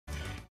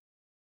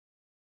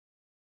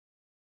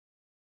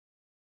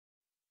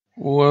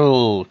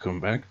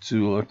Welcome back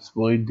to Let's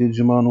Play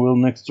Digimon Will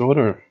Next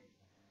Order.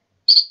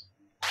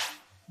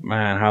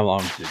 Man, how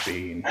long has it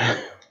been?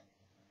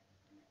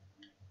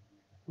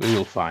 We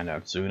will find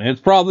out soon.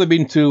 It's probably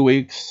been 2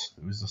 weeks.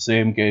 It was the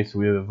same case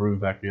with Rune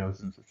Factory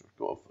since I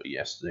recorded for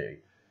yesterday.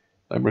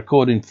 I'm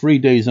recording 3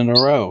 days in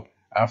a row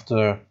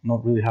after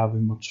not really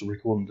having much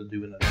recording to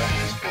do in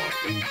advance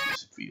for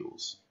ages, it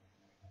feels.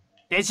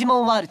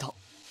 Digimon World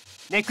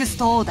Next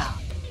Order.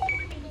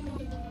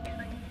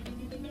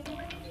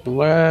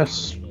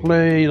 Last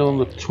played on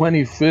the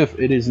 25th.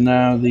 It is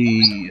now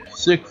the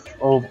 6th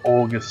of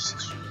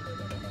August.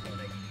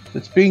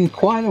 It's been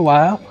quite a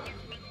while.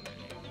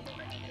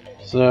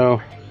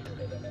 So,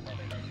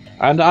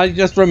 and I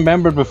just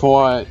remembered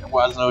before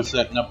as I was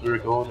setting up the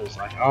recorder, it's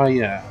like, oh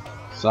yeah,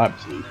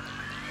 Cybersleep.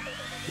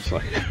 It's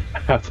like, I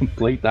haven't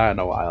played that in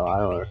a while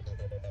either.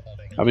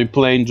 I've been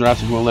playing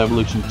Jurassic World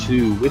Evolution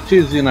 2, which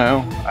is, you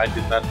know, I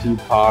did that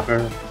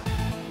 2-parter.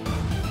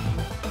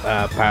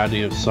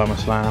 Parody of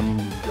SummerSlam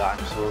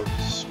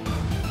Dinosaurs,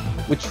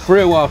 which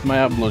threw off my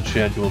upload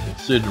schedule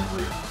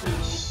considerably.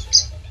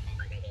 Because,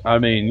 I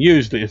mean,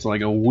 usually it's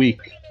like a week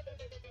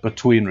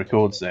between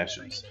record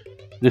sessions.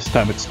 This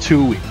time it's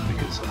 2 weeks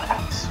because of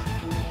that.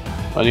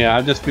 But yeah,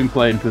 I've just been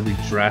playing for the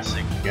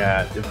Jurassic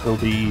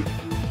difficulty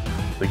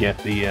to get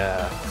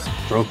the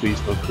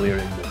trophies for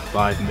clearing the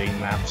 5 main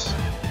maps.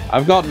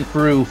 I've gotten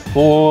through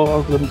 4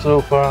 of them so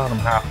far, and I'm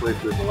halfway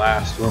through the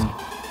last one.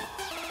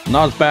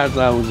 Not as bad as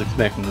I was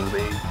expecting to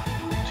be.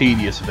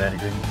 Tedious if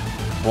anything.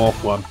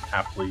 Fourth one,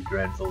 absolutely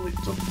dreadful. It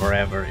took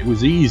forever. It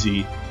was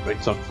easy, but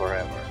it took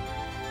forever.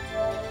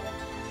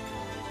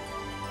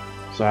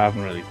 So I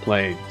haven't really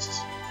played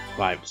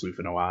Cybersleep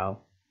in a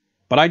while.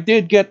 But I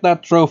did get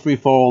that trophy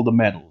for all the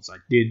medals. I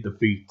did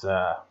defeat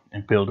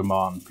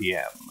Piedmon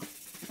PM.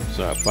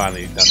 So I've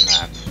finally done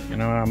that. You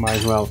know, I might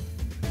as well.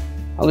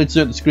 I'll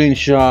insert the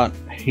screenshot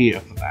here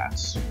for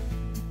that.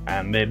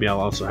 And maybe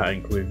I'll also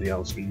include the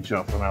other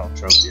screenshot from our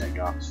trophy I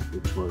got,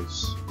 which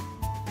was,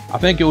 I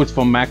think it was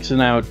for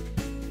maxing out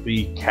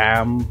the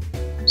cam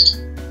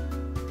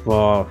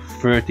for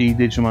 30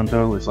 Digimon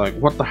total. It's like,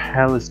 what the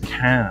hell is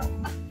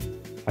cam?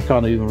 I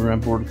can't even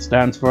remember what it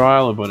stands for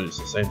either, but it's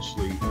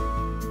essentially,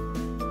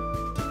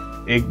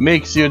 it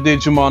makes your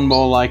Digimon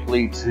more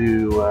likely to,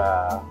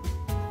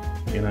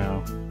 you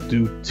know,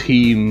 do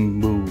team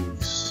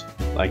moves.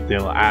 Like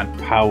they'll add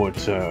power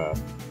to,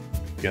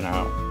 you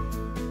know,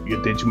 your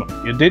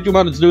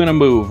Digimon is doing a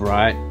move,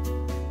 right?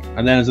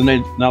 And then there's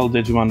another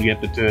Digimon to get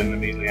the turn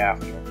immediately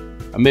after.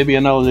 And maybe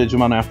another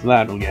Digimon after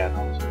that will get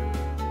it.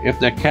 If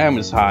their cam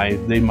is high,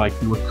 they might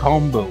do a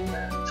combo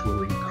match, which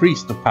will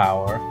increase the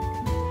power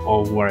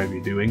or whatever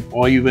you're doing,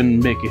 or even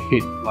make a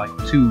hit like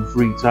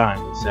 2-3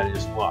 times instead of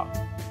just 1.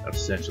 That's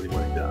essentially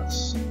what it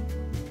does.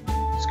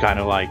 It's kind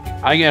of like,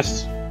 I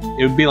guess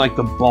it would be like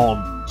the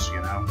bonds,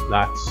 you know,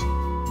 that's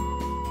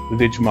the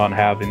Digimon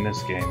have in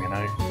this game, you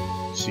know.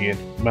 See it,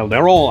 well,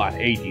 they're all at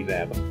 80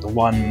 there, but the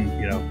one,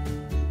 you know,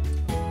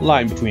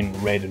 line between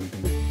red and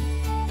blue,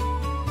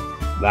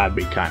 that'd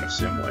be kind of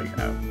similar, you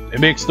know. It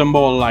makes them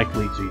more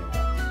likely to, you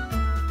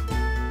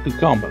know, do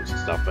combos and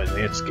stuff, but in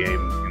this game,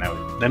 you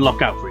know, they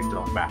look out for each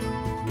other back.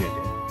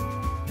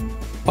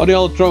 All the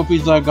other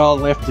trophies I got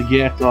left to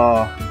get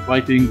are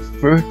fighting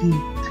 30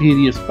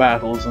 tedious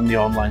battles in the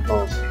online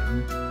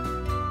Coliseum,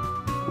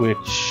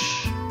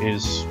 which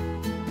is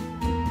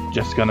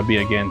just gonna be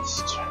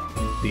against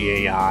the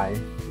AI,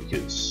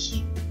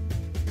 because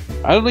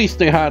at least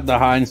they had the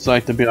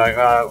hindsight to be like,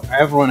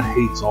 everyone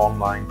hates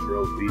online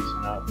trophies,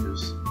 you know,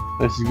 because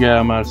let's get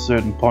them at a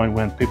certain point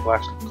when people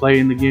actually play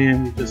in the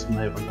game, you're just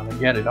never gonna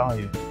get it, are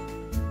you?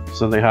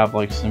 So they have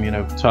like some, you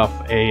know, tough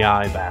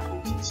AI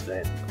battles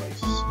instead in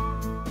places.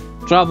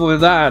 Trouble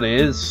with that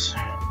is,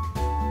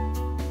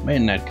 my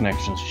internet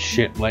connection's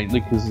shit lately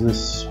because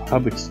this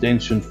hub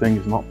extension thing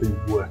has not been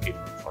working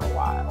for a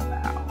while now.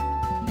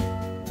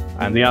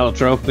 And the other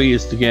trophy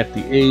is to get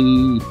the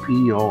AP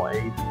or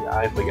API,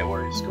 I forget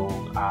what it's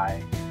called,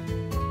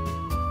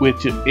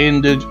 which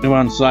in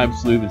Digimon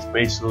Cybersleep is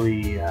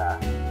basically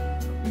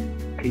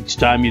each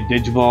time you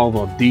digivolve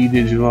or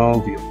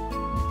de-digivolve,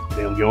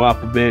 they'll go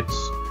up a bit,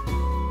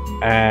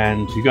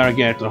 and you gotta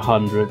get to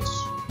hundreds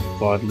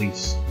for at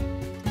least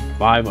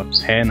 5 or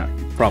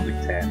 10, probably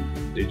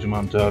 10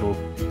 Digimon total.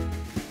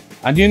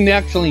 And you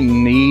actually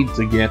need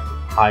to get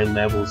high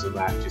levels of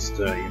that just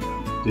to, you know,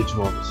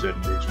 Digivolve a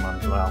certain Digimon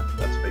as well.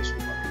 That's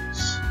basically what it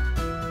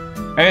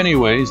is.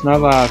 Anyways, now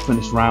that I've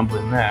finished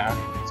rambling there,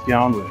 let's get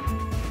on with it.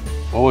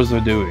 What was I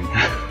doing?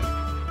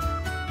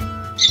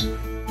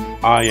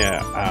 Oh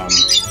yeah,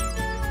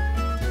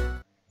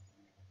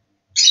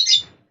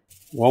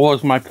 what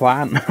was my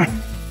plan?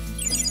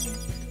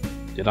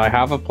 Did I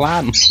have a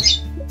plan?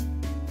 This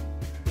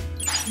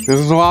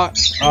is what?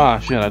 Oh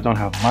shit, I don't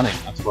have money.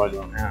 That's what I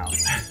don't have.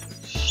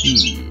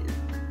 Shit.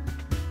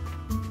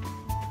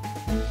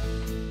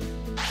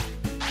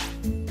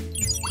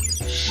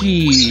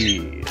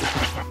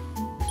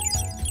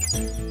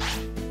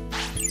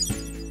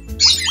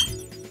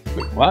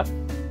 Wait, what?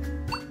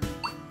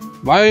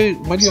 Why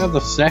do you have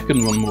the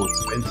second one more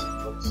expensive?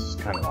 That's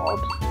kind of odd.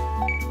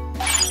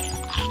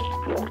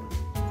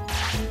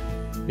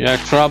 Yeah,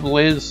 trouble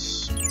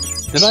is,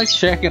 did I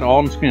check it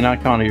on screen? I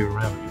can't even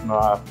remember. Even though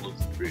I uploaded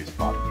the previous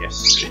part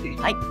yesterday.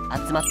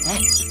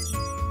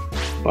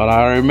 But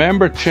I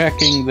remember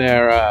checking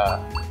their,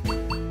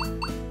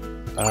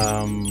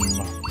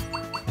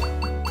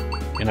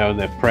 you know,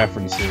 their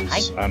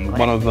preferences, and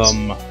one of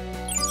them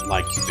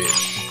likes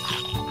fish.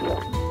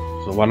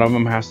 So one of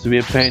them has to be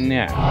a pain in the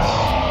ass.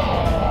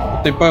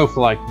 But they both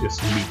like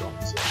just meat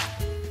on, so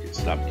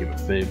just that became a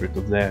favorite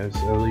of theirs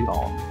early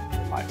on in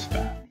their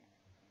lifespan.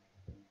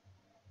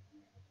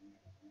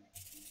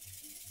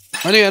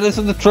 But yeah, this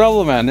is the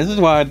trouble, man. This is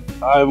why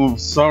I'm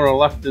so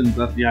reluctant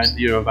at the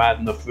idea of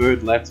adding a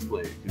third Let's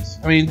Play. Because,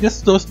 I mean,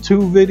 just those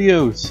 2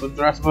 videos of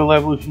Jurassic World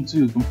Evolution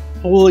 2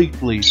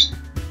 completely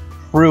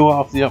threw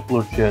off the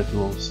upload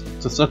schedules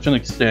to such an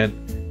extent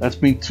that it's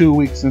been 2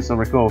 weeks since I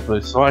recorded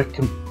this, so I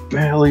can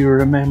barely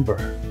remember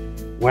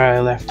where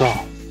I left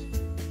off.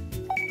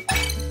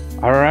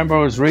 I remember I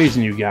was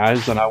raising you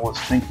guys and I was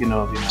thinking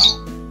of, you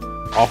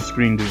know,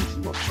 off-screen doing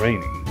some more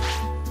training.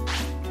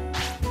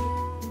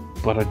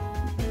 But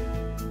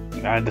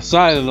I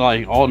decided,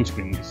 like,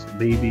 on-screen,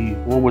 maybe,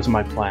 what was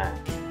my plan?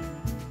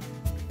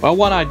 Well,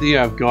 one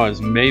idea I've got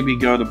is maybe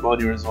go to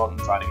Body Resort and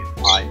try to get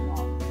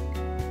Piedmon.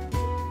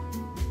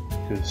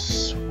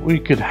 Because we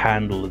could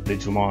handle the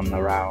Digimon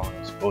around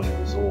Body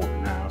Resort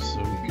now, so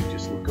we could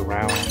just look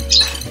around.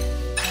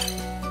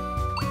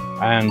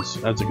 And,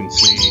 as you can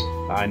see,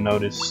 I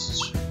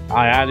noticed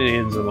I added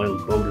in a little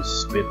bonus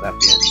spit at the end of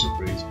the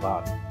previous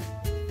part.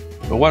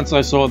 But once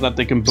I saw that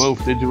they can both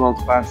Digivolve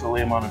to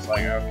Leviamon, it's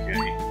like, okay,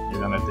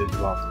 you're gonna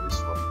Digivolve to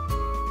this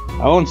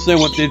one. I won't say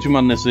what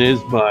Digimon this is,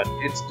 but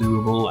it's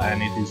doable,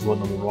 and it is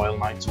one of the Royal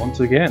Knights once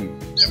again.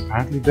 They're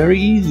apparently very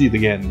easy to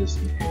get in this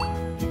game.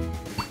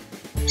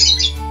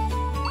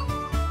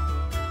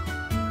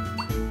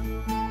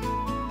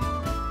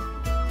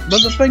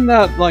 But the thing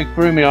that, like,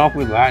 threw me off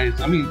with that is,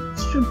 I mean, it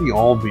should be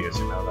obvious,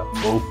 you know, that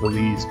both of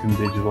these can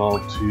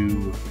Digivolve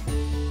to...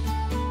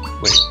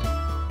 Wait.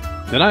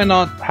 Did I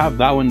not have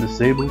that one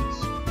disabled?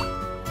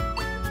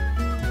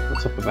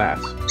 What's up with that?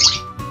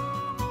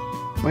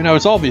 Well, no,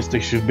 it's obvious they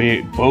should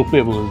be both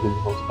able to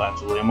Digivolve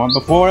to Leviamon,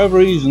 but for whatever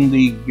reason,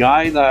 the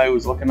guy that I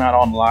was looking at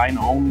online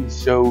only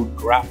showed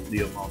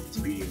Leviamon's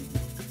being...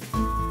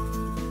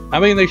 I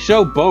mean, they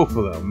show both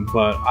of them,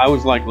 but I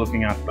was like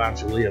looking at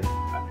Leviamon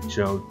and it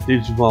showed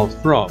Digivolve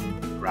from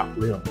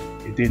Leviamon.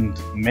 It didn't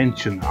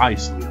mention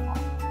Ice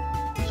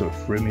Leviamon, so it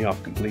threw me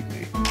off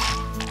completely.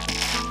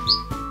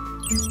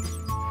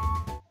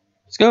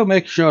 Let's go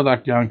make sure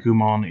that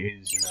Gankumon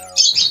is, you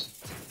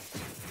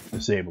know,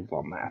 disabled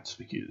on that,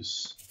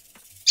 because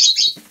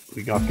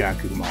we got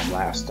Gankumon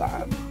last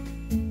time.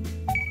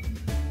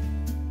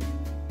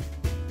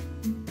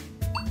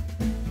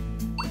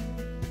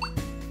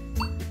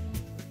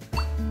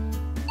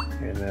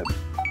 Okay, they're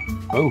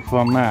both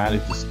on that,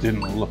 it just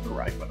didn't look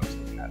right when I was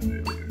looking at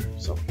it earlier.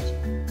 So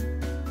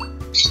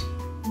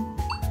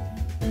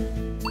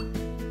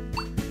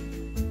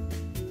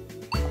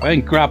I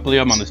think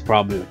Leviamon is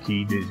probably the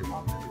key Digimon.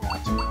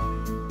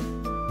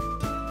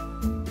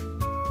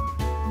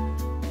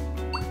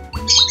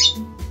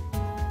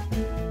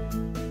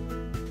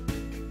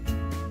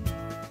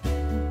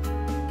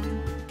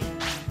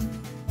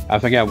 I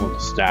forget what the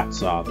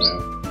stats are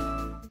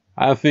though.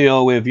 I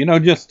feel with, you know,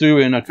 just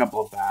doing a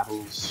couple of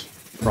battles,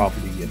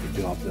 probably get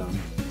the job done.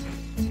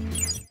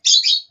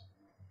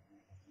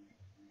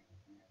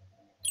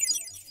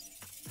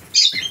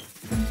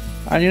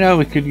 And you know,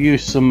 we could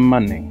use some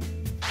money.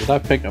 Did I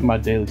pick up my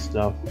daily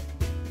stuff?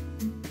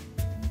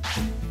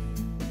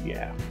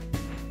 Yeah.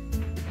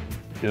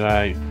 Did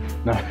I?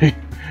 No.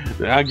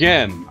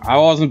 Again, I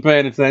wasn't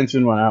paying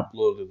attention when I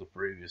uploaded the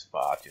previous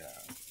part, you know.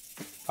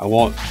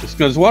 Just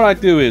because what I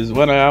do is,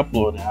 when I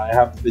upload it, I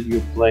have the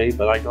video play,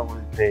 but I don't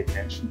really pay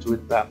attention to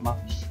it that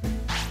much.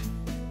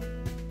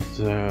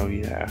 So,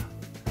 yeah.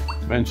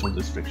 Dimensional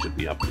District should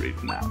be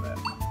upgraded now then.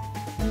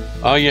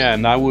 Oh yeah,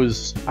 and I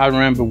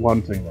remember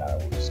one thing that I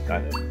was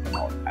kind of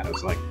annoyed at. I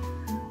was like,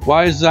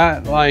 why is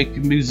that, like,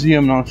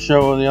 museum not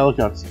showing the other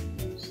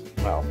cutscenes?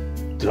 Well,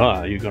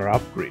 duh, you gotta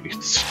upgrade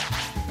it.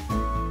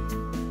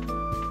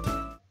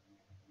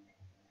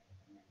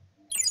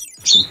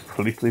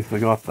 Completely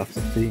forgot that's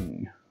a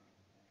thing.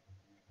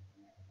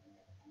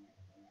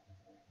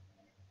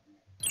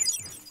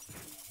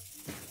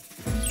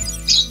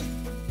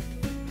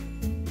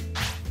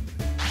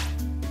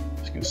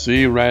 As you can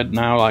see, Red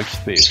now likes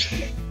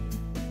fish.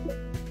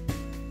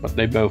 But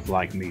they both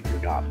like meat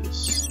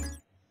regardless.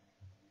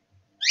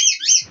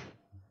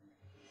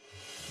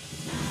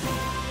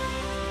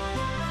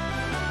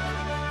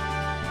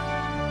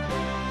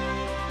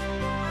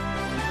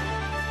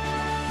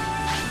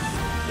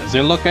 Does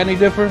it look any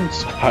different?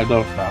 I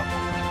don't know.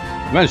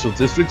 Dimensional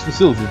District's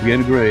facilities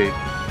begin to grade.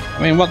 I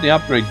mean, what the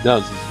upgrade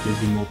does is it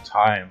gives you more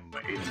time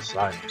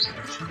inside the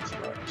dimensions,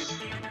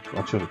 but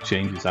not sure it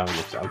changes how it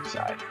looks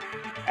outside.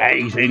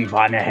 Anything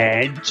fun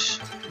ahead?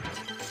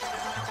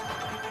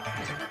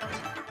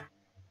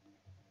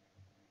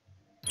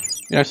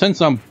 You know,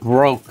 since I'm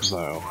broke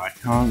though, I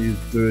can't use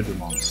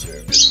Barbamon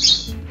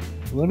service.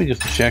 Let me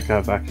just check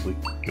I've actually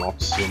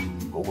got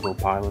some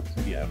autopilot.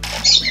 Yeah.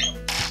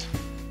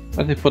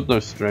 Let me put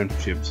those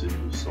strength chips in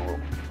this little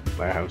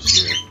warehouse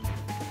here.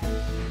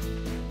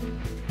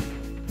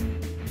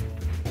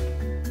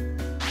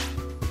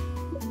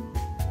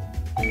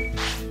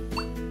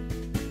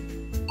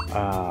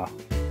 I'll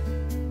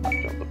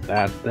put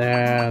that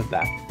there,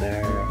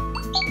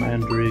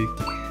 Mandrake.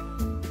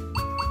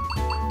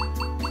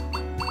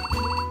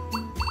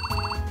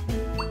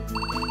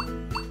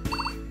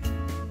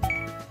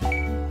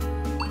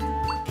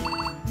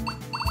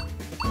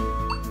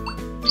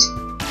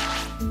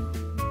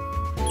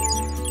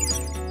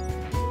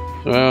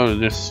 So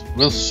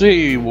we'll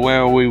see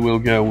where we will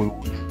go with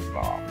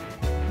Bob,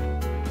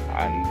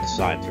 and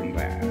decide from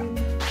there.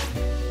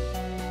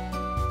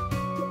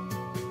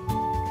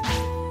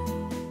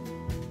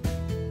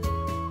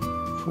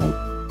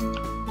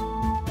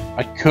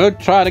 I could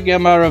try to get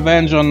my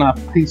revenge on that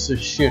piece of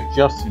shit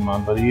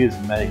Digimon, but he is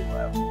mega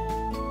level.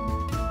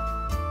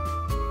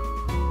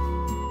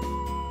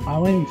 I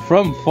mean,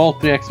 from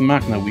Faulty X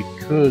Machina, we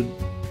could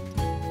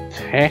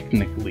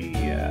technically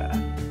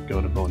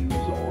go to Bony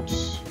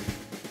Resorts.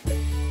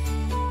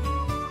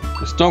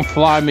 Just don't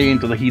fly me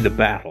into the heat of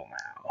battle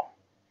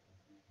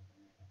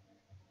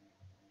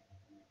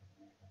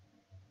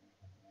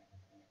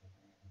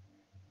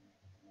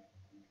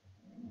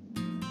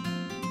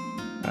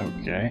now.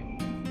 Okay.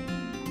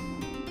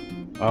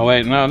 Oh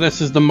wait, no, this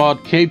is the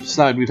Mod Cape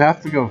side. We'd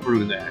have to go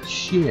through that.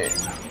 Shit.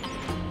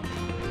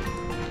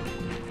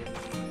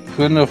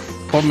 Couldn't have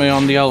put me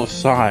on the other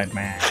side,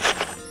 man.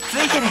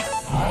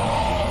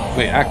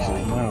 Wait,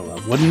 actually, no,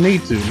 I wouldn't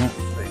need to. No,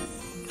 wait.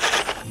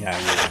 Yeah, I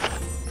would.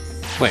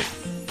 Wait.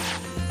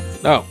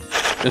 No,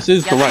 this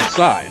is the right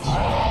side.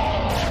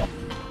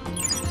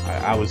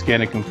 I was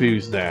getting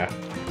confused there.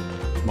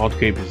 Mod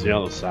Cape is the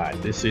other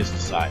side. This is the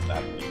side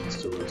that leads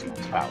to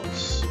Richmond's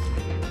Palace.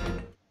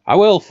 I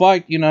will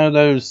fight, you know,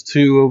 those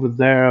two over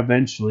there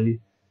eventually.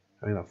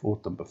 I mean, I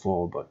fought them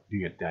before, but you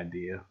get the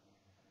idea.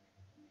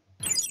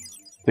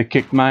 They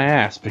kicked my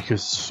ass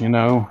because, you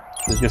know,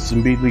 they just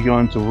immediately go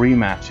into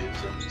rematches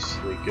and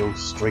they go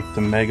straight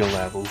to mega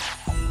level,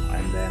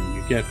 and then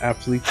you get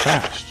absolutely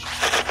trashed.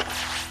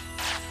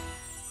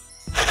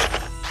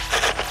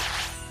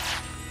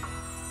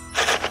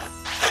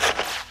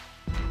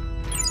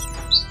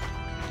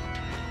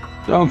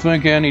 Don't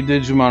think any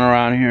Digimon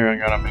around here are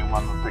gonna be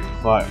one to pick a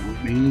fight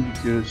with me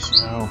because,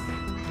 you know,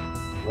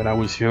 when I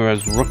was here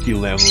as rookie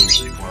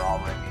levels, they were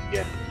already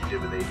getting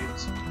intimidated.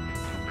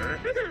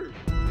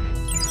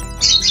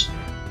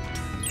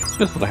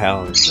 Just for the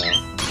hell of it, though.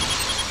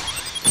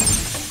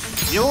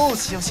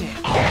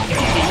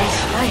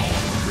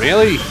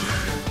 Really?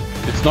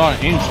 It's not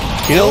an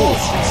instant kill?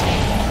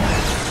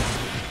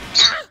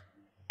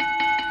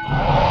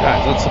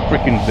 Guys, that's a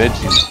freaking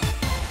Vegemon.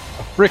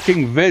 A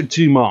freaking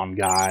Vegemon,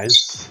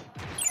 guys.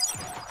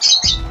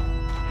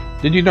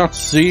 Did you not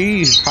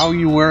see how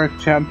you were a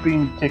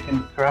champion kicking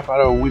the crap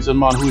out of a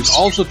Wizardmon who is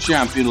also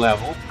champion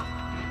level?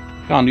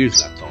 Can't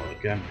use that toilet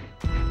again.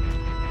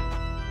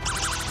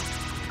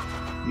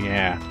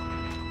 Yeah.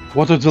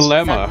 What a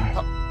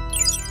dilemma.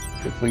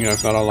 Good thing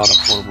I've got a lot of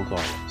portable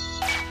toilets.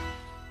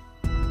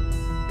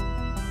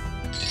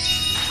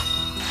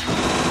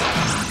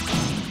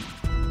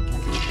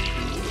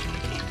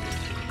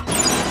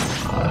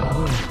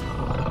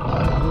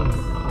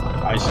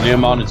 Ice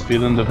Leomon is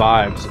feeling the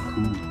vibes.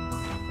 Cool.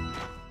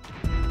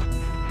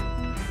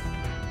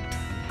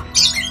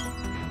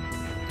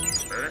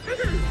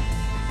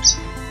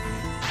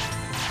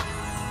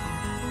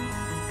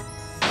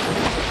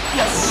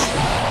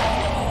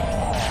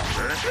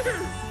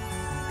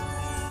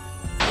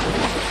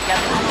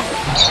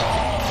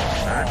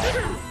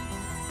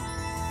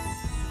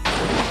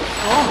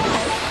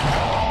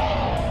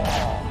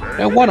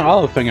 Yeah, one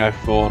other thing I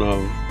thought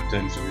of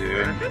potentially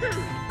doing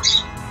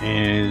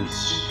is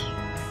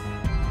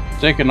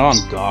taking on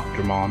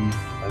Doctormon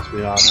as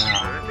we are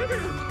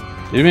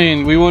now. I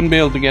mean, we wouldn't be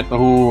able to get the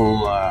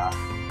whole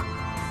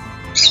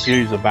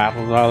series of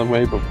battles out of the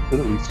way, but we could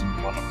at least do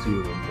one or two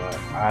of them. But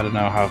I don't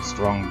know how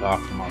strong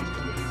Doctormon's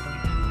going to be.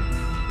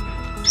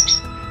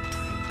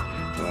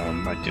 So I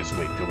might just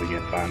wait till we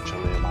get Bancho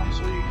Leomon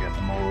so you get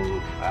them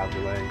all out of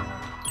the way.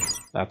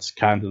 That's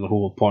kind of the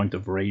whole point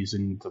of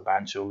raising the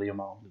Bancho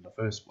Leomon in the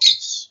first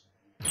place.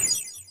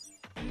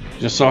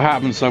 Just so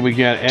happens that we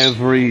get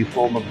every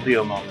form of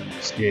Leomon in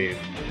this game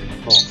in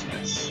the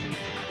process.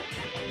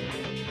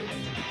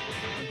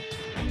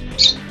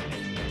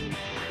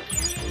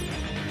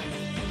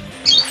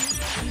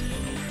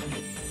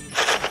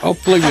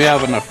 Hopefully we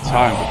have enough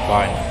time to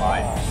find a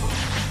fight.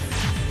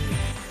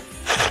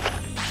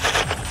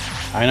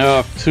 I know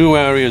of two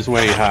areas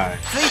way high.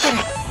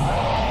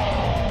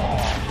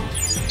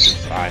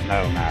 I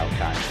know now,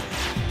 kind of.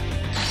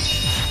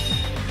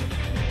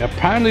 It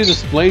apparently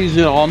displays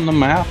it on the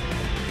map,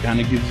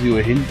 kind of gives you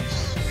a hint,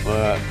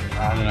 but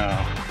I don't know.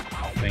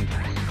 I think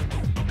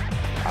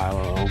I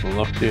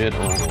overlooked it,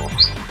 or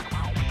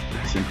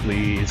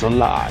simply is a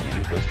lie.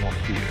 He does not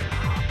appear.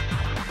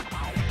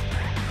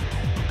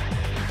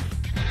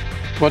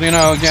 But you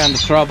know, again, the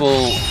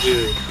trouble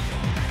with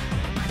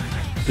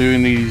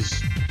doing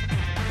these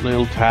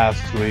little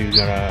tasks where you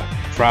gotta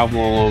travel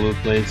all over the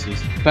place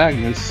is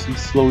Magnus is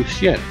slow as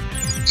shit.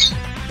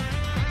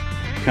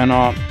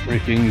 Cannot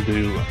freaking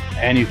do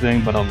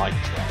anything but a light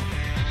jog.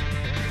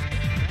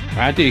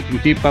 Right, you can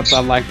keep up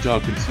that light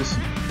jog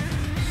consistently,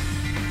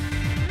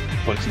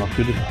 but it's not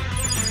good enough.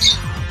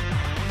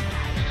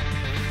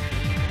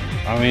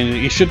 I mean,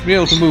 you should be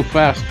able to move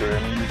faster. I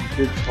mean, it's a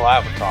digital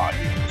avatar.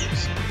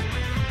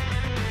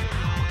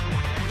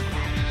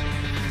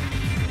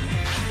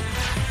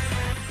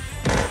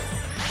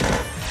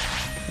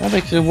 That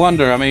makes you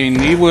wonder. I mean,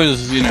 he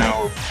was, you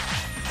know,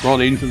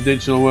 brought into the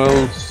digital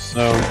world,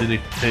 so did he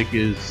take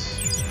his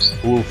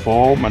full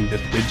form and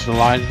just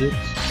digitalize it?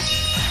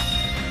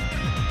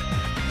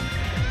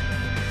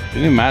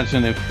 Can you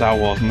imagine if that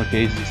wasn't the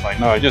case? It's like,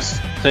 no, it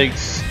just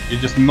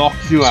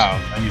knocks you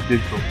out and your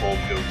digital form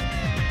goes into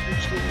the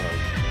digital world.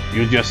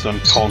 You're just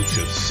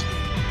unconscious,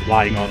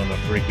 lying on a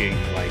freaking,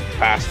 like,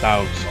 passed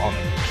out on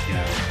a, you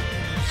know,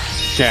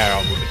 chair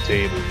over the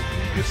table.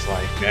 Just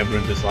like,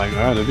 everyone's just like,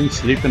 oh, they've been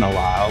sleeping a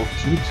while.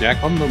 Should we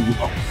check on them?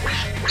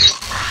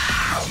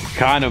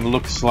 Kind of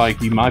looks like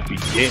he might be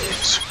dead.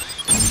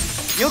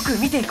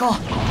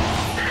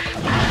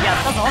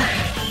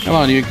 Come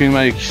on, you can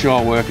make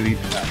short work of these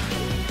guys.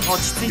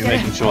 You're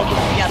making short work.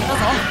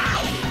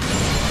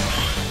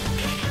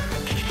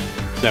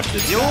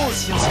 Accepted.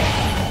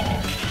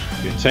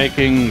 You're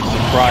taking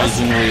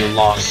surprisingly a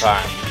long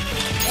time.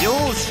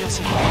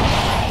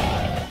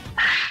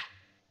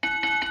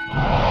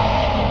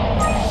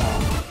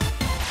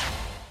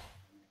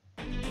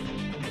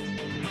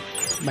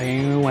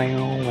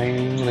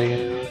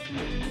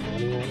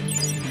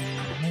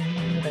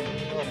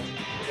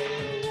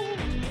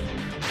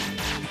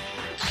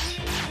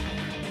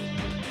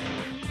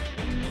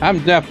 I'm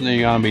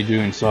definitely gonna be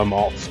doing some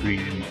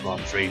off-screen while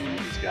trading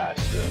these guys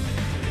stuff.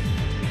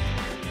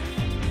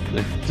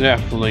 They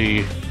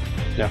definitely need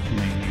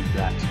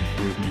that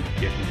improvement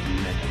getting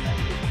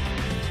implemented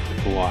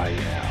before I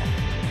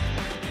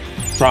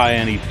try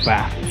any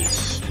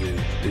battles with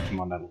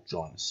Digimon that'll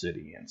join the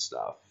city and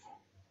stuff.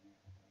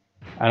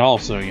 And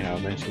also, you know,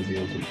 eventually be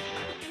able to...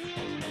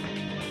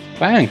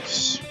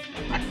 Thanks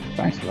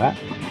for that.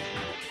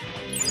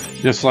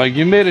 Just like,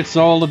 you made it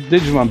so all the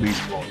Digimon be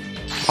spawned.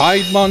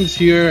 Piedmon's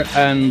here,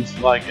 and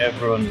like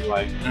everyone's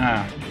like,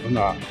 nah,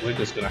 we're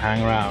just gonna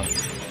hang around.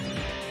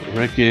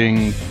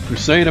 Freaking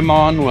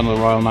Creepymon, one of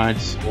the Royal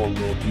Knights, or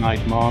Lord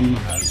Knightmon,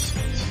 as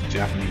its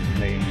Japanese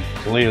name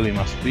clearly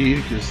must be,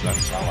 because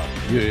that's how I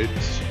view it,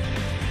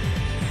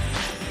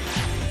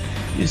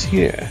 is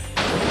here.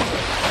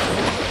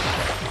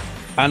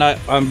 And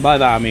by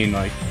that I mean,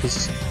 like,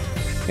 because,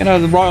 you know,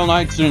 the Royal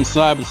Knights are in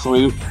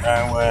Cybersleep,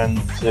 and when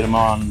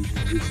Piedmon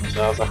introduce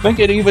themselves, I think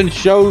it even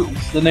shows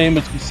the name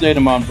as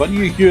Piedmon, but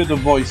you hear the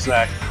voice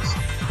actors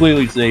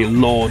clearly say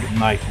Lord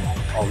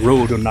Knightmon, or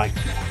Road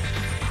Knightmon.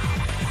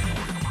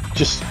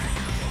 Just,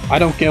 I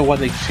don't care why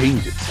they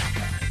change it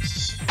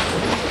sometimes.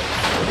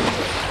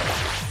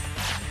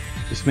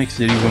 This makes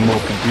it even more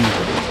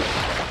confusing.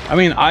 I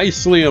mean,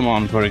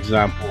 Leviamon, for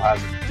example,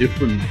 has a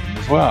different name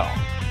as well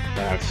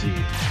that I've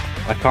seen.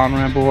 I can't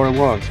remember what it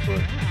was, but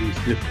it was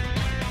different.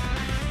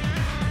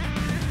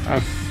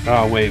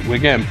 Oh wait, we're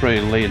getting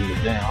pretty late in the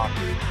day, aren't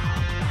we?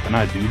 Can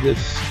I do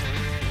this?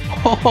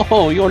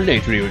 Oh, you're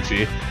late,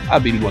 Ryuji.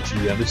 I've been watching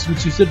you ever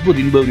since you said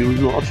Pudding Bony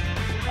Resort.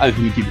 I've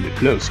been keeping a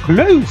close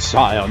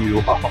eye on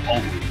you.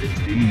 Oh, you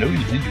didn't know,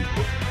 did you?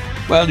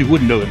 Well, you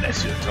wouldn't know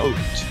unless you're told.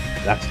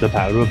 That's the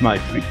power of my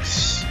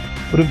tricks.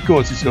 But of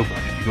course, it's no fun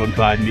if you don't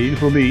find me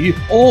for me,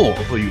 or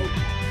for you.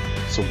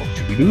 So what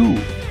should we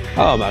do?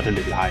 How about a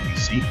little hide and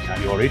seek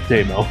on your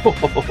Itemo?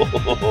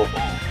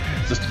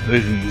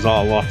 Suspicions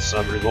are what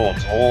some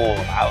resorts all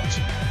about.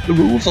 The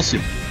rules are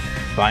simple.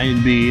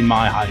 Find me in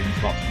my hiding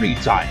spot 3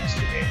 times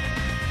today.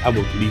 I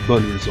won't leave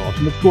Bony Resort,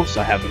 and of course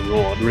I have a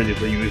reward ready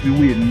for you if you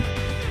win.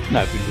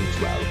 Now if you lose,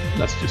 well,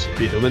 that's just a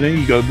bit of an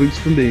ego boost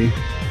for me.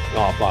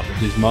 Our partner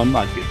Digimon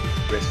might get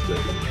the rest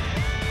of them.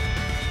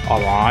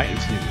 Alright,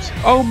 let's do this.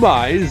 Oh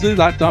my, is it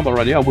that time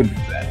already? I wouldn't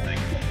do that thing.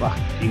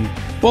 Fucking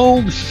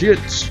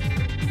bullshit!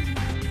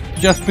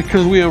 Just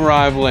because we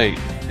arrive late.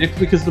 It's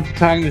because the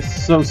protagonist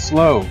is so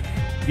slow.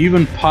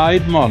 Even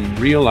Piedmon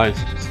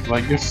realizes,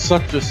 like, you're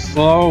such a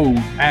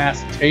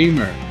slow-ass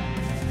tamer.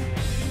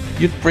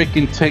 You'd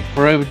freaking take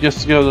forever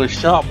just to go to the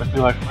shop and be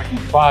like freaking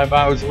 5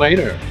 hours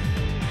later.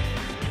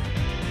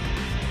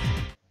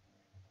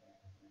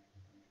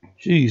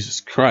 Jesus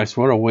Christ,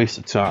 what a waste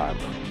of time.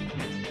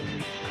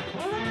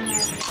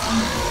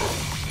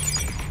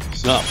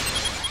 So.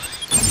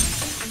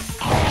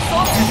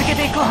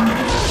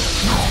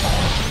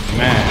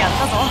 Man.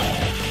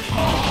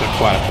 Took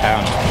quite a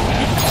pound.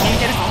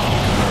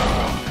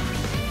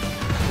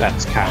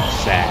 That's kind of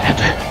sad.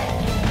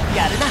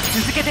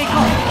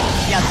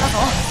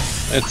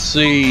 Let's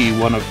see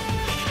one of...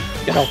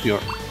 Get off your...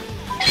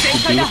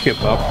 Do the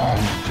kip up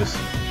and just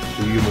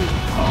do your move.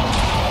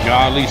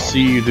 Gotta at least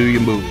see you do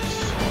your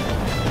moves.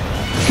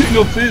 King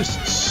of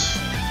Fists!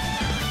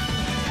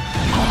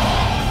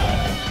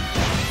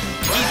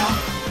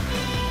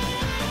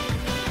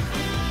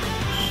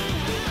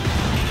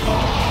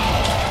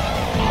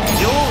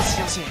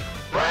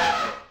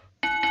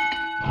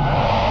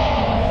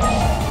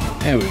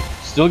 Hey, we're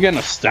still getting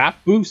a stat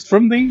boost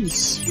from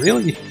these?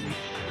 Really?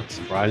 That's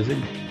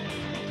surprising.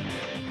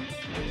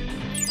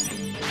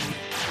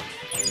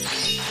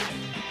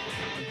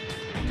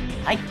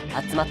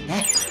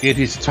 It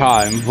is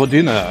time for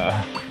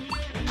dinner.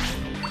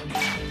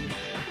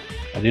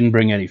 I didn't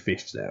bring any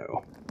fish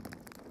though.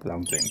 I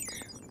don't think.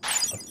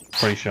 I'm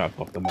pretty sure I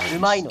put them all in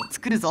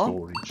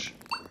storage.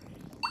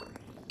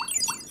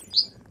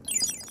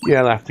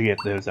 Yeah, I'll have to get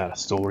those out of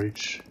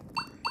storage.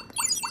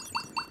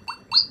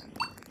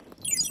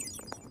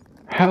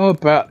 How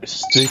about a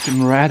steak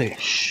and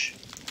radish?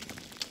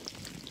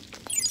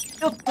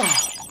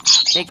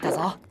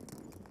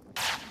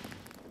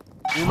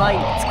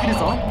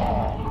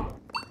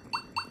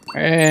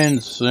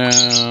 And some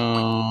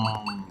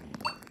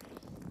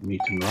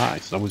meat and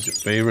rice. That was your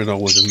favorite, or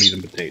was it meat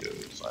and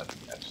potatoes? I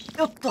guess.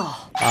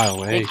 By the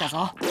way.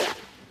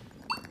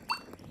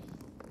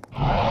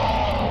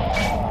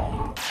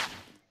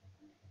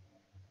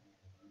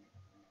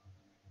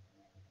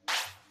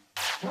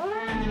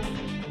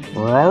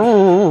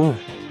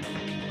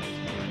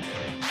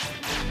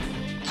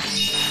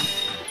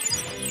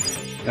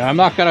 I'm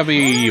not gonna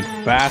be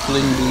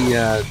battling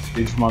the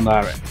Digimon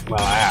that well,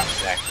 I have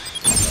actually.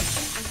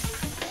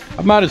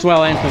 I might as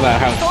well enter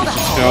that house just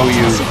to show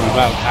you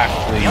without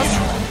actually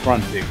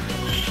confronting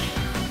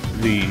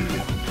the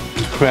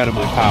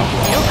incredibly powerful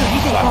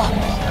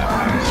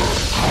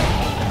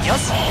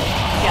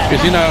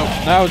because you know,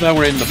 now that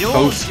we're in the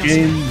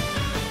post-game,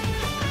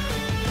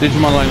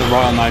 Digimon like the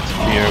Royal Knights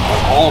appear,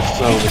 but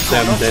also the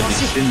 7 Deadly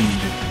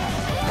Sins.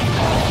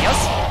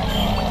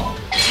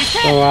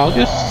 So I'll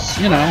just,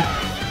 you know,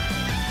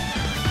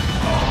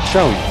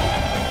 show you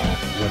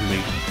when we,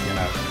 you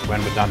know,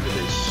 when we're done with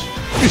this.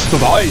 This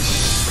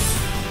device!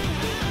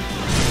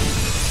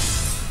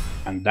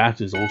 And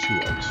that is all she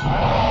wrote.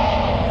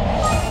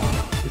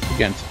 Just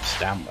again some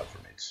stamina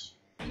from it.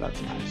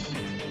 That's nice.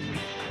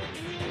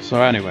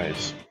 So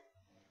anyways.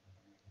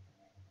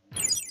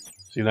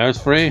 See those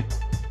 3?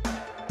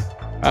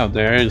 Oh,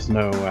 there is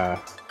no,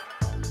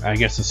 I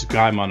guess the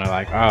Sakaimon are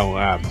like,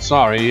 oh,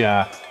 sorry,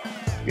 yeah,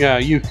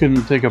 you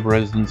can take up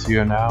residence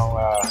here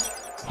now,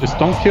 just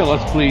don't kill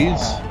us,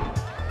 please.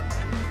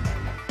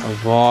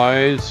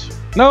 Avoid.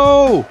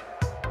 No!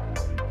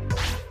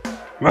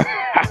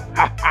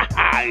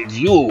 It's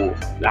you!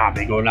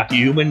 Happy-go-lucky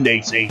human,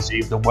 they say,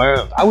 save the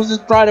world. I was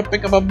just trying to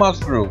pick up a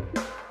mushroom.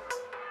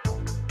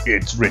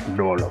 It's written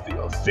all over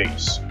your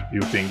face.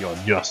 You think you're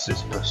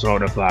justice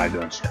personified,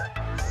 don't you?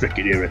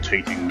 Frickin'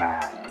 irritating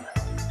man.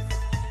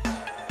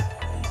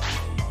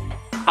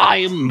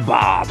 I'm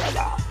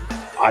Barbamon,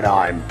 and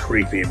I'm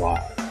Creepymon.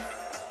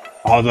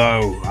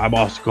 Although I'm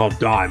also called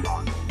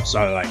Diamond,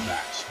 so like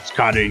that. It's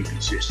kind of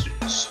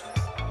inconsistent.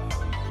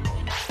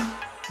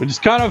 Which is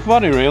kind of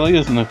funny, really,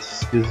 isn't it?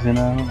 Because, you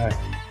know,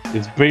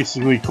 it's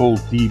basically called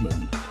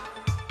Demon.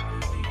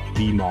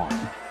 Demon.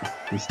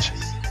 It's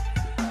just...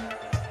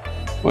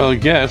 well, I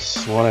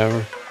guess,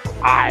 whatever.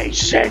 I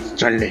sense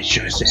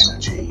delicious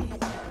energy.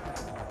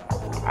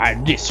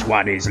 And this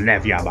one is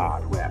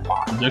Leviamon,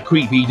 whereupon the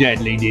creepy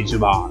deadly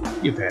Digimon.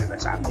 You've heard of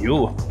it, haven't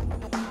you?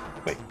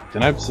 Wait,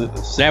 did I say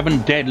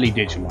 7 deadly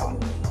Digimon?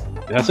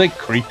 Did I say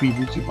creepy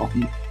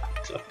Digimon?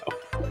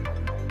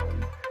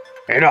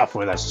 Enough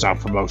with the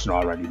self-promotion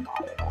already, Mon.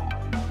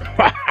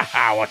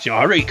 What's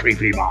your hurry,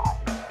 Creepymon?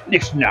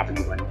 Listen up,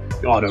 even.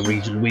 You're the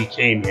reason we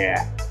came here.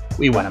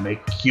 We want to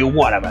make you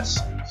one of us.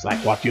 It's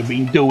like what you've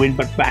been doing,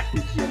 but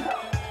backwards, you know.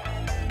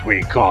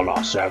 We call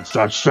ourselves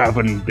the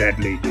 7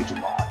 deadly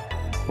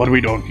Digimon, but we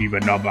don't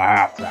even number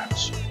half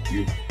that.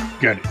 You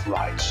get it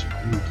right.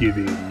 You give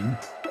in.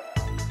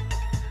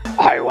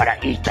 I want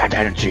to eat that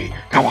energy.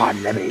 Come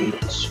on, let me eat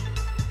it.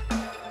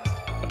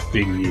 The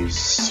thing is,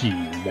 see,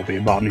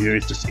 Barbamon here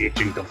is just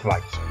itching to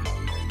fight.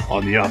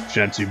 On the off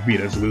chance you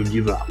beat us, we'll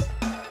give up.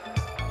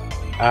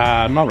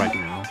 Not right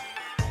now.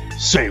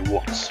 Say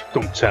what?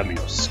 Don't tell me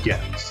you're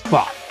scared.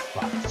 Fine,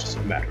 it's just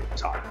a matter of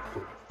time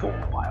before you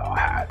fall by our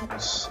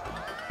hands.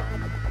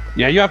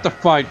 Yeah, you have to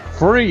fight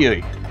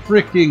 3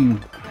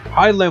 freaking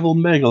high-level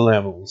mega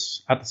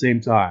levels at the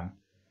same time.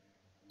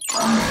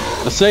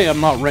 To say I'm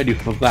not ready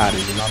for that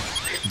is enough.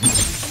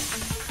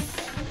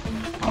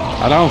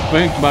 I don't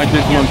think my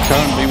Digimon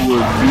currently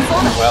would do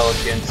too well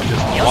against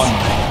just one.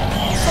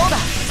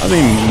 I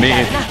mean,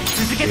 maybe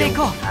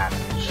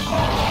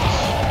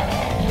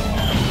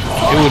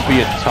it would be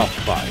a tough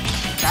fight.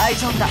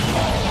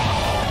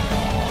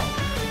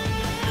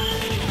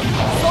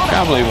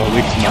 Can't believe I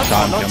wasted my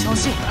time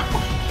jumping.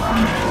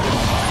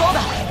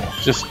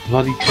 Just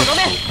bloody difficult.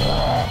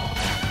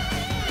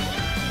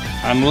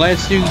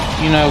 Unless you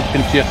know,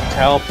 can just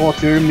teleport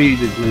here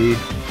immediately,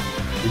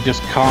 you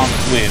just can't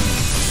win.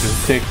 It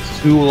takes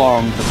too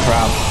long to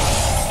travel.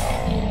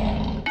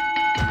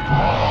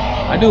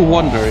 I do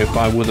wonder if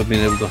I would have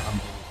been able to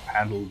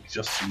handle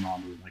just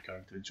Digimon with my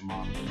current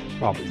Digimon.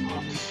 Probably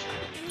not.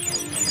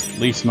 At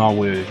least not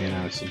with, you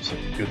know, some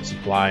good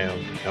supply of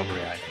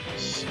recovery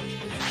items.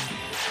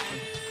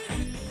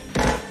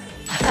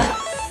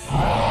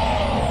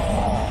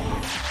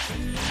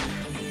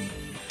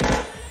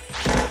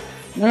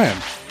 Yeah,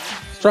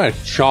 let's try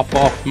to chop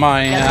off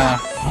my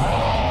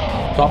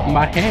top of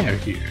my hair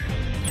here.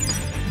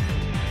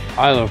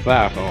 Either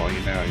that, or you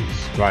know,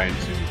 he's trying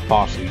to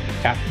partially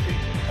decapitate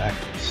the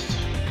protagonist.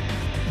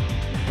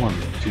 One of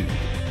the two.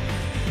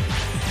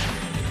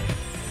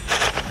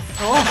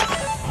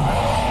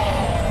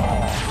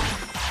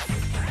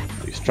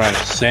 He's trying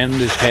to send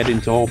his head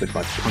into orbit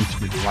by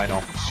punching it right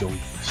off his shoulders.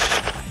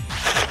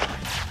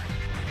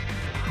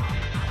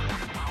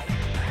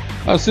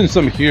 Since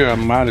I'm here, I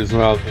might as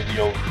well do the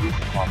old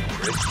Creepymon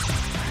trick.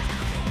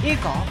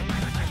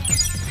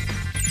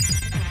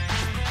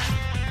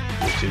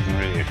 Which isn't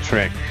really a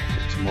trick,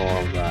 it's more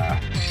of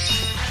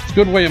it's a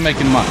good way of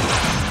making money.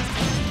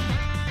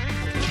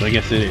 So I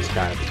guess it is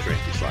kind of a trick.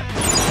 It's like,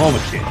 oh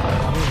shit.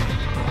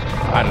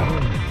 I don't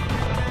know.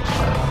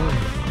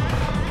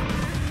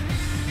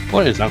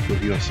 What is up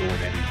with your sword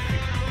anyway?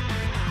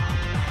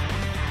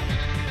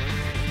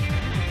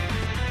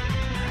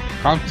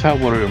 Can't tell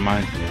what it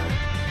reminds me of.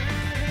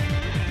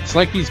 It's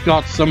like he's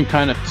got some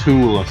kind of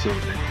tool or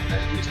something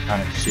that he's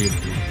kind of shaped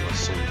into a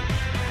sword.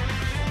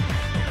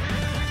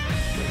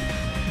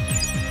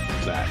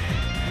 What's that?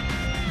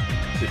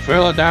 Is it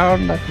further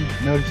down that you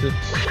notice it?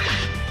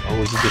 Or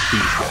was it just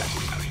these guys?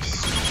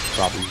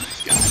 Probably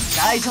these guys. I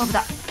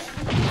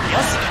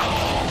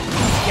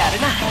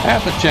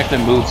have to check the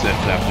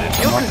movesets after this.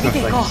 I'm not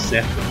sure if I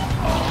set them.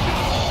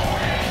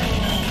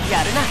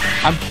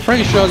 I'm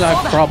pretty sure that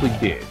I probably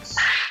did.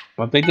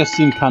 But they just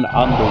seem kind of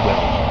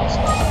underwhelming.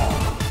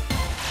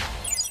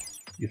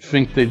 You'd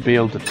think they'd be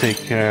able to take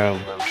care of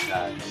those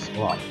guys a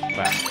lot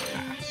faster.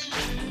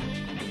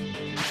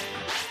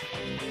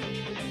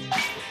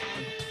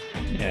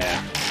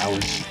 Yeah,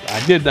 I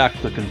did that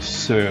to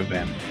conserve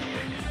MP,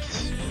 I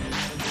guess.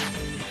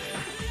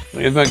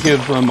 If I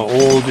give them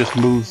all just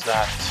moves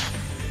that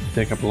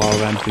take up a lot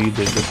of MP,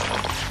 they're just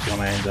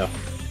gonna end up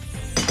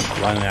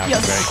running out of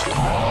very quick.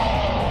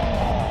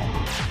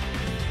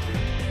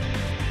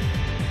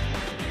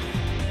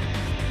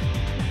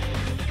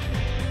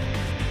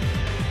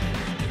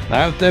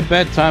 Now if their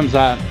bedtime's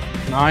at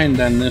 9,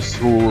 then this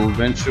whole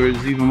venture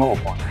is even more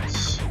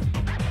pointless.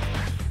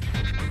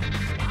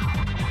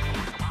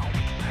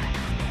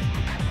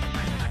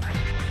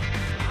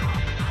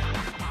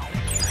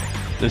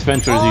 This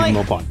venture is even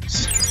more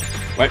pointless.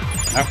 Wait,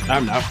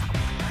 no.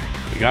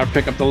 We gotta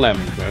pick up the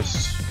lemon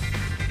first.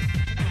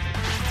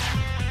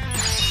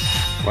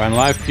 When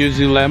life gives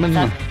you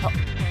lemon,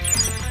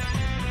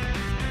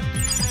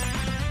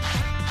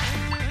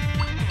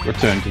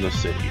 return to the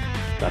city.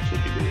 That's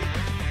what you do.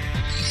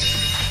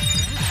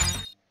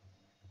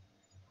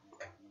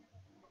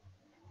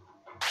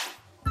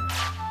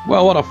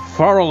 Well, what a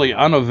thoroughly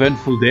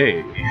uneventful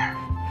day.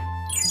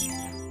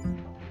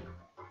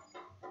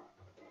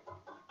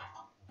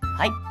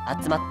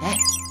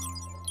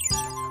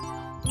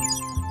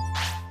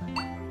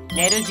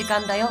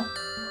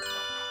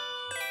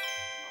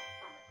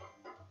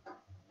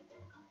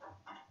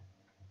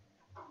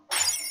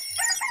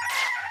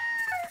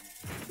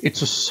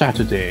 It's a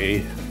Saturday,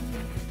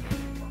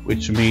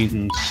 which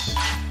means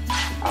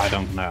I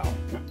don't know.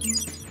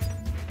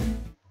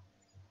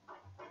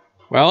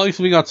 Well, at least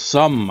we got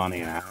some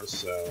money now,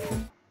 so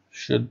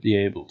should be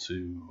able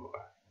to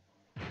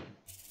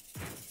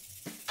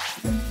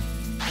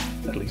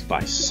at least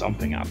buy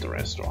something at the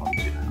restaurant,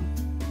 you know.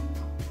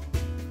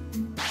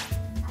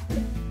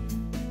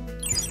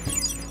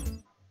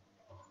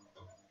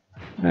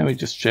 Let me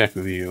just check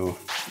with you.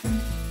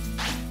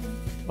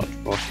 But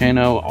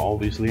Volcano,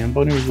 obviously, and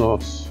Bony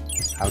Resorts,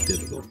 how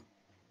difficult.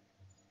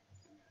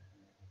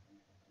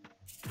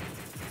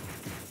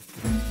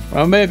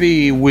 Well,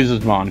 maybe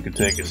Wizardmon could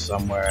take us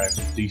somewhere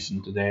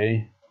decent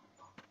today.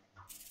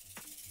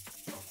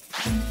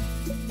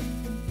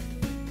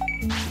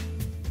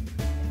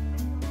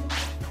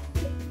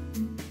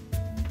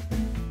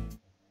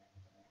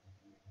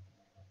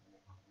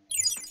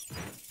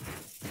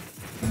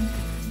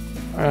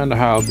 And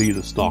how'll be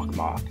the stock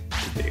market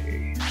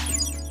today?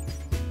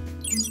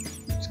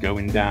 It's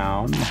going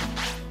down.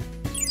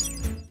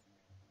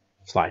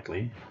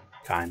 Slightly,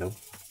 kind of.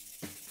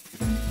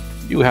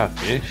 You have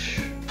fish.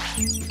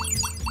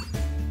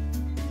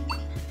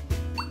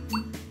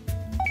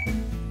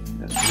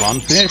 There's one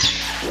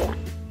fish.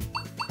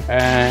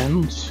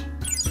 And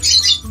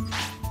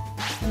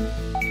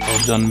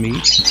we've done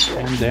meat,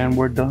 and then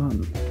we're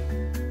done.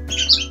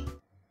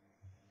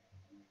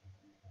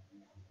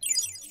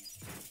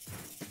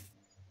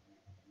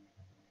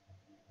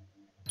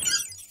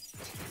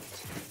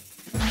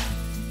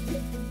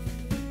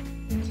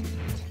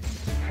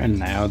 And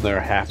now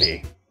they're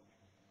happy.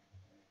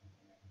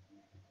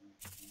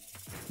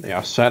 They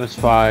are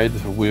satisfied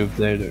with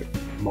their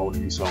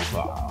molding so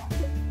far.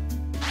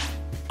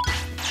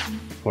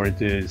 for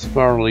it is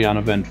thoroughly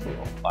uneventful,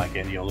 like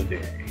any other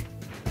day.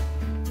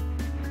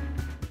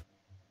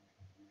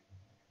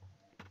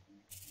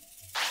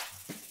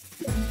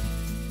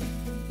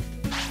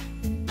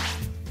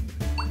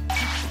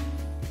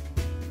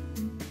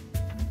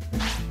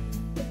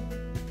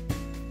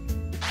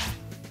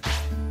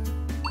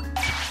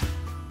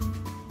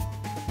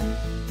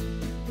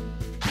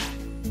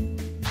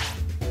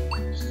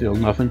 Still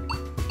nothing.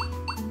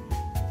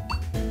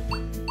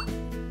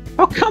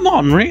 Oh, come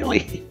on,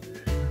 really?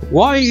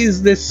 Why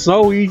is this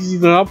so easy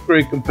to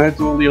upgrade compared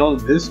to all the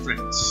other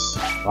districts?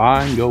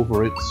 Fine, go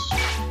for it.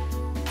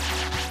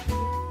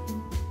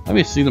 Let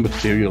me see the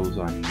materials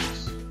I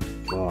use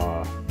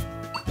for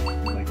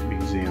like the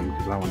museum,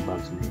 because that one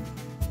bugs me.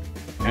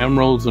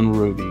 Emeralds and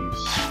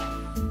rubies.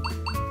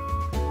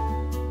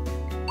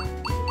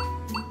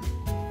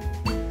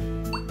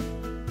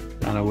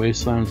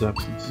 Wastelands,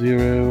 absolute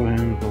zero,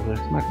 and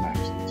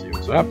absolute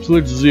zero. So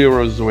absolute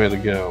zero is the way to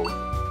go.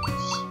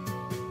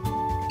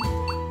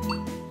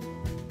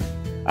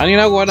 And you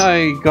know, when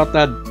I got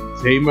that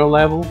tamer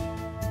level,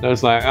 I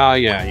was like, oh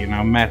yeah, you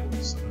know,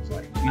 metals. And I was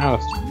like, no,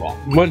 that's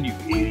wrong. What, you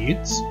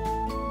idiots?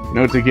 You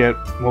know, to get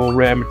more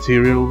rare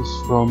materials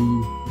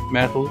from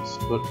metals,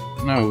 but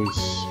no, it was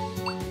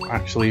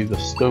actually the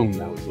stone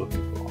I was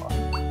looking for.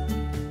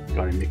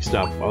 Got it mixed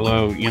up.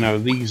 Although, you know,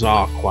 these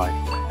are quite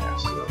rare,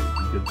 so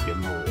good to get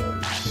more of those.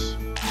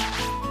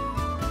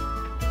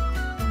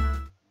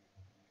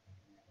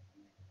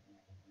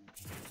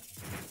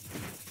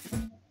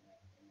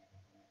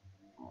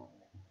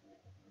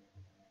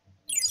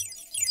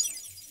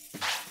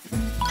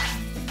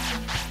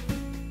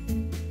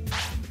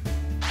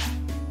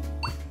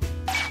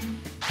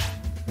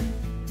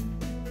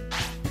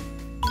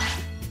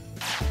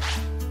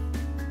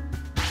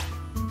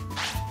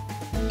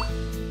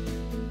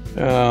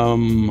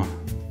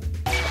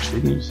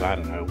 Runes? I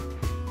don't know.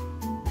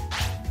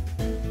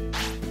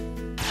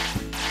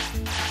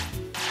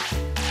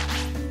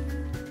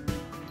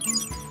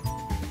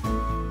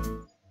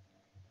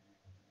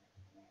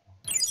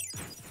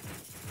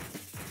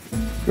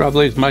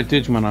 Trouble is, my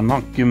Digimon are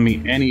not giving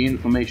me any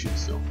information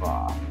so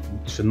far,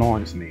 which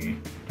annoys me.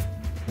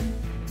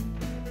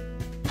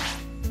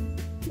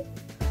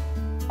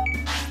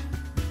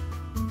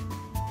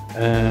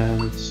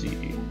 Let's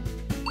see.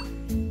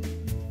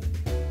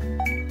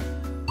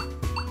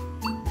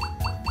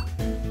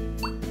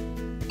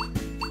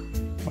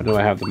 Where do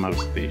I have the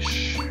most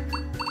fish?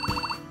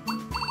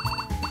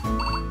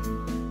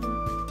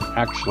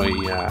 Actually,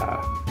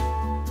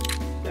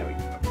 there we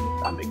go.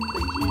 That makes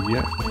things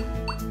easier.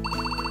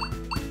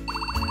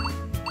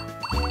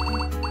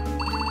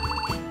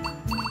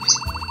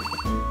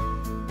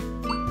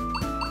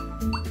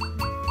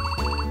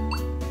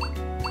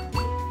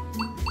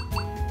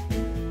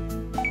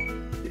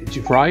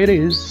 Fry it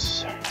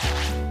is.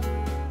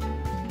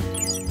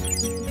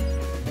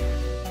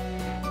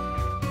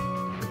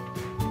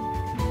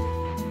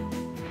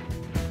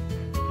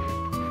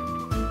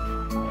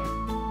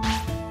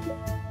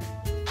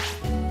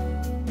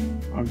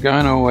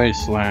 Organo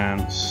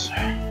Wastelands.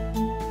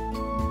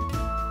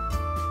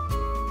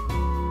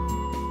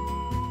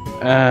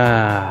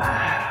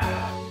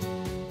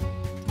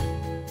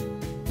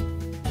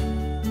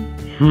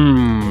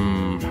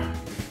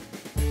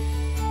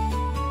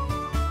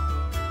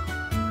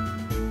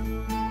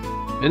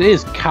 It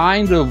is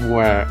kind of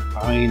where,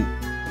 I mean,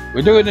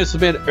 we're doing this a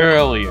bit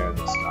earlier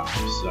this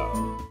time,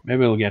 so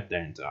maybe we'll get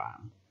there in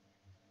time.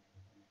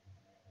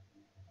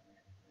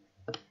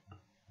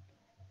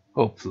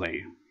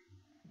 Hopefully.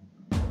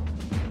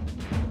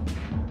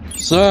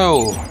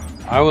 So,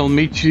 I will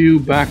meet you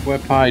back where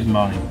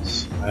Piedmon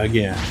is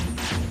again.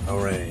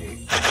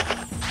 Hooray.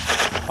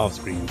 Off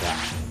screen down.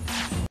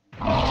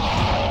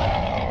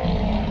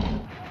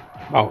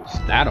 Oh, is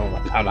that all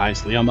about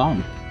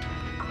Leviamon?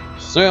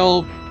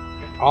 Still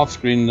off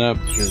screen up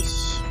because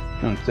it's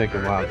gonna take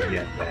a while to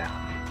get there.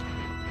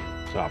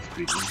 It's off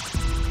screen.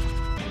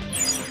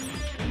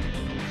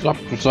 What's up,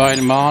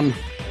 Creepymon?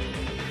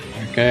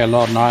 Okay,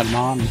 Lord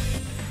Nightmon.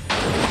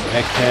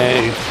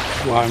 Okay,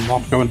 who I'm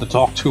not going to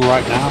talk to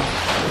right now,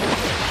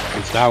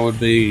 because that would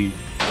be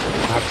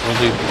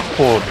absolutely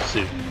poor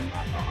decision on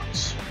my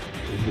part.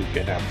 We would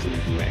get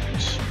absolutely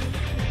wrecked.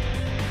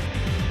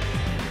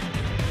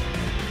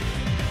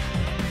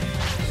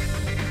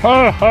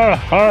 Ha ha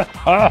ha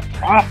ha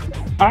ha!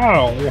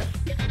 Ow!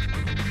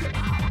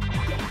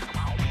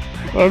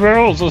 The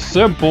rules are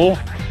simple.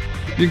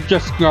 You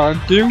just gotta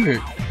do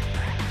it.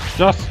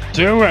 Just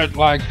do it,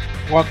 like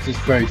what's his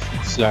face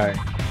would say.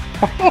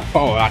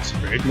 Oh, that's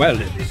great. Well,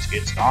 let's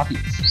get started.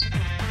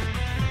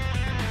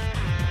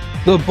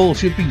 The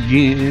bullshit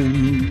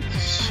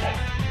begins.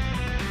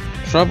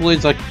 Trouble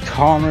is, I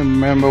can't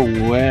remember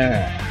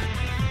where.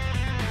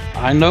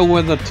 I know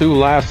where the two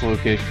last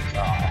locations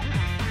are.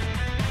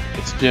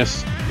 It's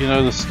just, you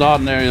know, the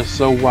starting area is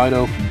so wide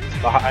open.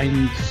 It's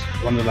behind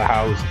one of the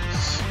houses.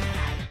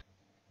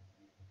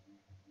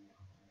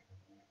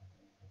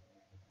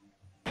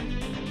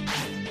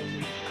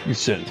 You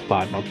said it's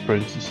Piedmon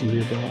Princess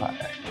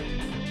nearby.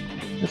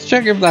 Let's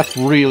check if that's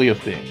really a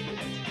thing.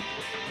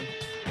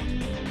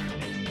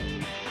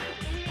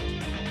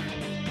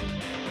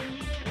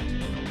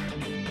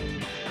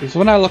 Because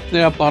when I looked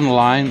it up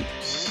online,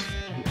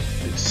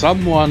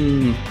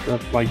 someone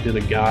that like did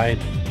a guide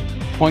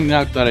pointing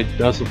out that it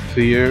does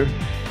appear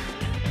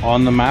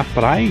on the map,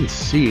 but I ain't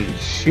seeing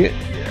shit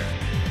here.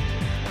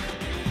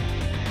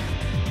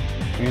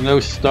 I mean,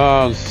 those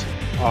stars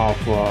are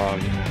for,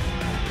 you know,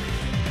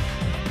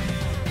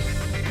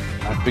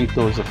 I think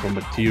those are for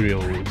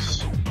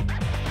materials.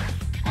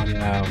 And,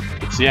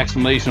 it's the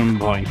exclamation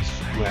point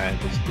where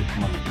there's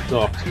Digimon to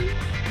talk to,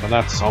 but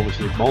that's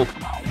obviously both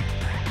now.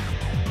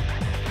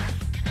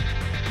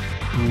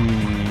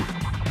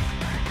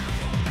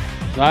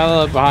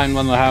 Either behind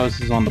one of the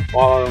houses on the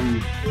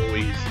bottom, or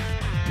he's,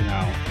 you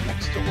know,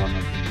 next to one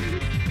of the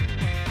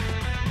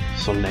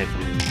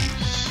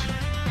celebrities.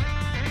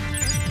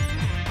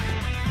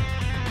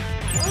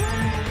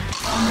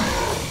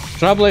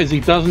 Trouble is, he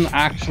doesn't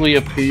actually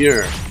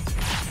appear,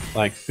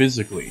 like,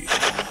 physically.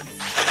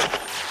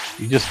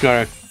 You just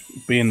gotta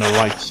be in the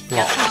right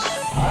spot.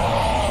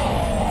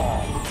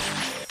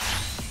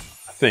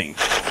 I think.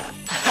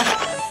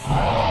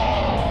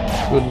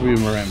 Could be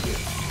remembered.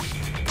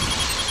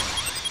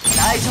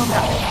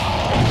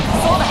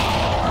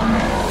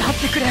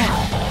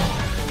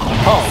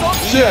 How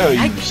dare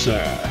you,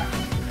 sir?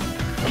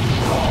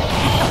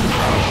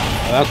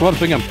 That's one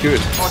thing I'm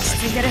good. Come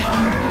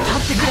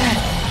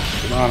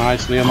on,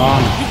 nice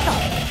Leviamon.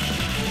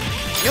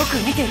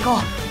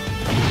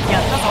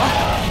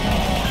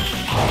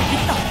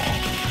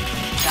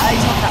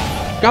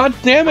 God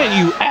damn it,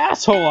 you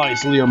asshole,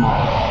 Ice Leviamon!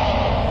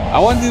 I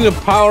wanted you to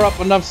power up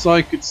enough so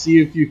I could see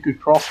if you could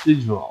cross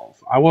Digivolve.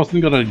 I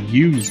wasn't gonna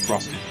use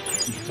cross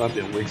Digivolve because that'd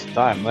be a waste of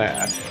time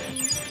there.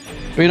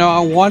 But you know, I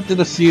wanted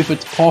to see if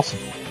it's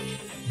possible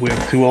with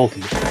 2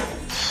 ultimate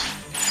levels.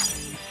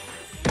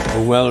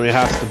 Or whether it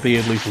has to be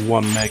at least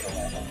 1 mega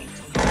level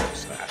to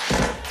accomplish that.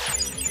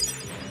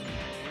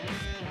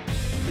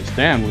 Because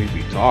then we'd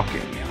be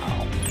talking, you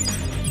know.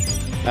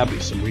 That'd be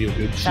some real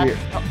good shit.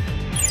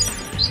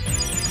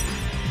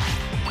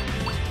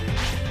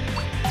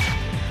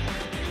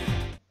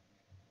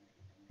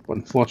 But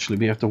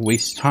unfortunately, we have to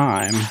waste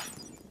time.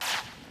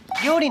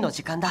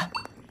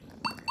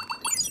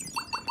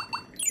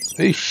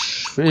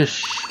 Fish,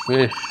 fish,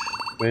 fish,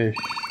 fish.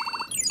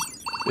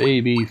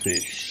 Baby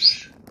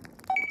fish.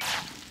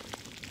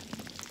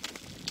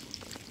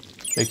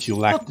 Makes you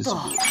lack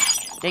discipline.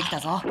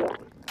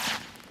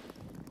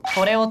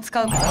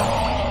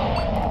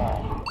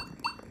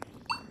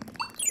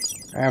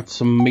 Have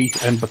some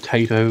meat and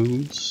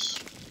potatoes.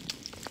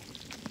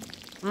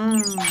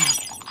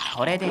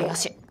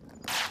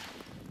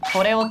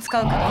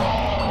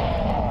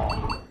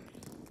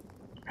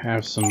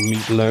 Have some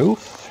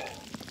meatloaf.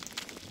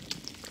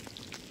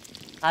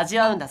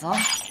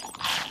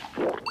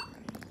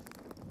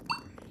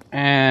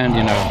 And,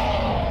 you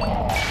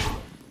know,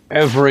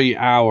 every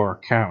hour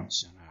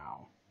counts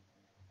now.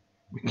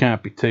 We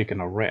can't be taking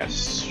a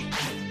rest.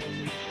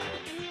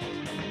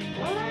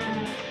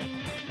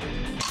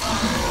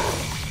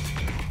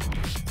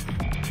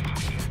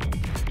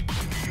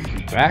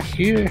 Back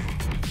here?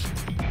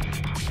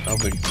 I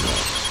think so.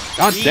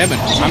 God damn it,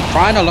 I'm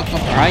trying to look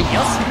up right.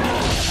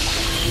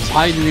 He's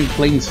hiding in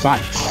plain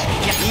sight.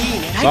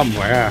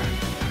 Somewhere.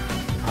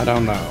 I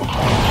don't know.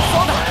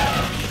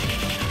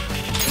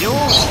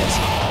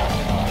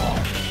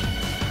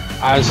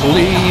 As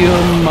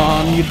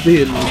Leviamon, you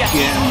did it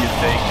again, you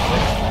think.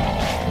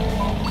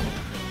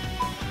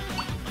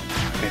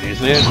 It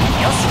is it?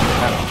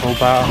 Full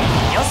power?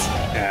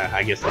 Yeah,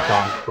 I guess they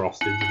can't cross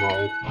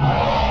Digivolve.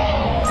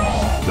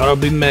 Gotta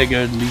be mega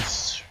at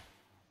least.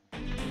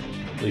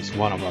 At least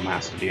one of them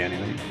has to be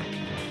anyway.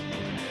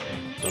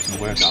 Doesn't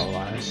work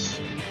otherwise.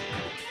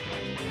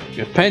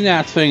 The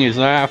Piedmon thing is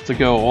I have to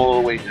go all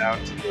the way down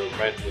to the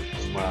redwood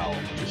as well,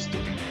 just to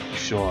be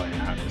sure, you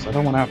know, because I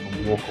don't want to have to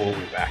walk all the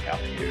way back up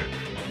here.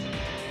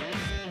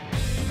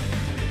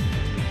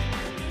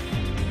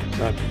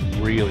 That'd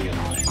be really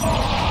annoying.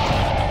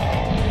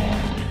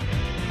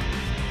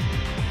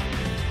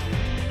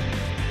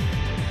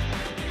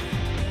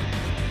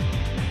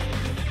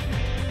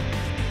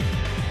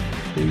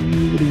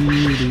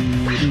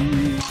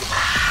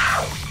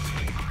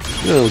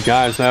 Little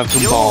guys have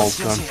some balls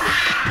done.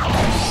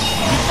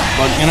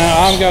 But you know,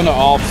 I'm going to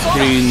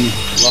off-screen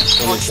look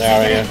for this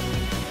area.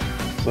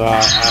 So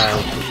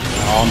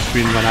on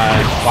screen when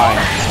I find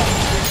it.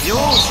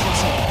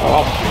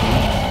 Off-screen.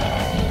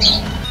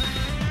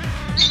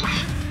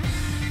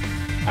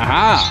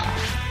 Aha!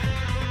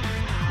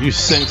 You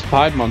sense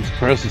Piedmon's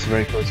presence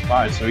very close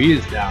by, so he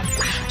is down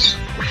there.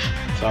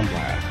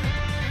 Somewhere.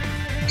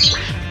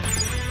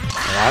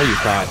 Where are you,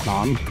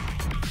 Piedmon?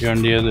 You're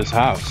near this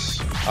house.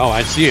 Oh,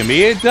 I see him.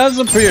 He does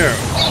appear!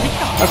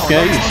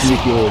 Okay, you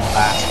sneaky little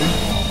bastard.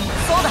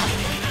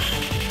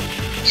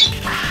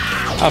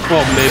 I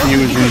thought maybe he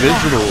was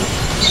invisible.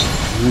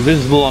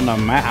 Invisible on the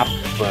map,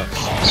 but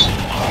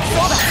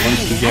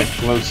once you get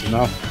close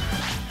enough,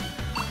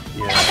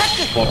 yeah,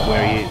 spot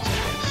where he is, I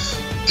guess.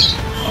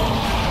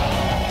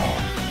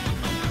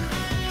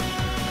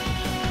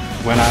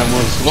 when I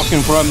was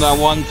looking for him that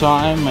one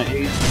time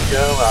ages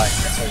ago, I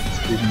guess I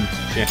just didn't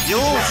check.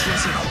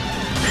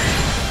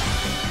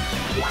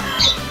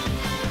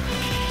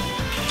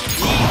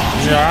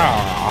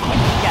 Yeah.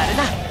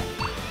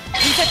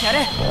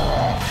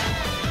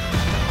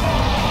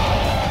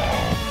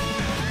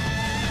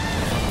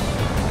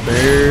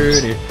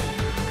 Birdie.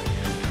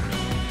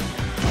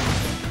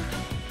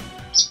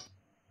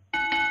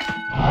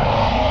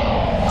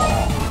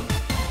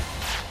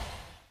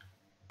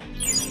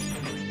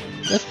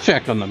 Let's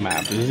check on the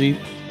map. Is he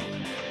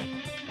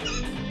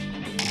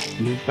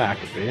move back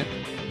a bit?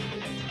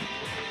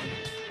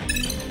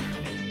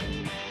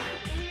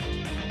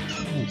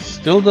 It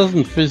still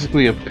doesn't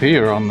physically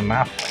appear on the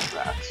map like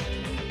that.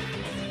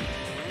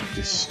 Which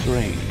is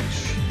strange.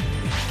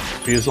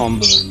 It appears on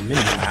the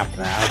mini-map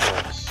now,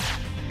 but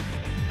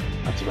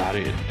that's about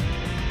it.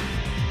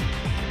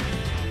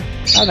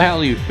 How the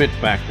hell do you fit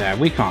back there?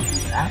 We can't do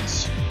that.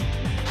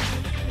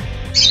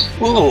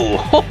 Whoa!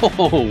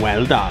 Oh,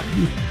 well done.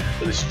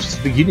 But this is just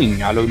the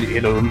beginning.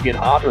 It'll only get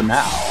harder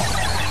now.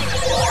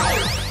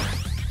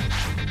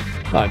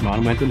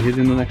 Piedmon went and hid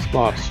in the next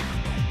spot.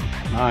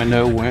 I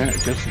know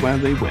just where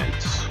they went.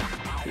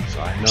 Because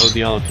I know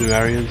the other two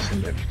areas,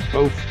 and they're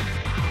both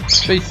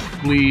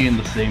basically in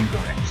the same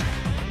direction,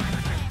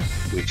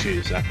 which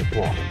is at the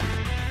bottom.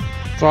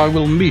 So I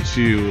will meet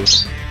you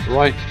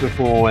right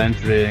before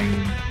entering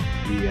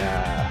the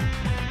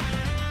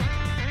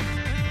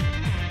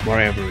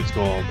wherever it's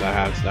called that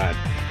has that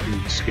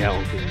huge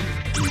skeleton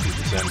in the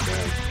center.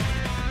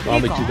 So I'll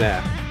meet you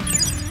there.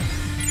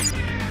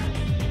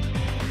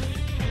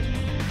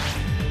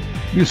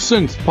 You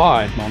sense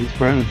Piedmon's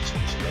presence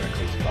very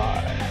close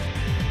by.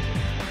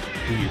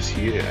 He is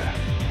here.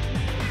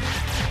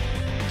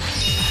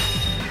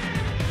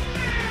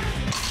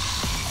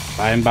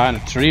 Lying behind a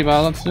tree,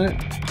 well, that's it.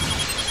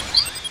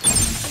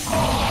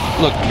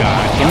 Look,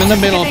 guys, I'm in the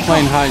middle of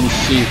playing hide and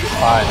seek with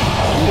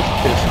Piedmon. You get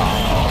pissed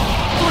off.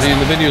 I mean,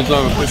 the video's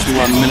over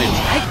 51 minutes.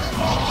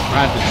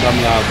 Granted,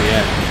 somehow the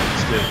end, but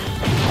still.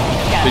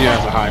 The video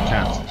has a high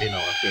chance of being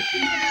over 50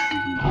 minutes.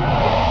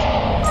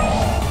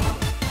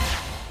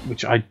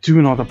 Which I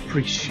do not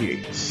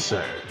appreciate,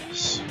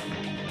 sirs.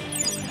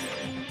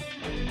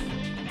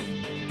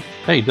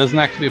 Hey, it doesn't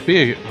actually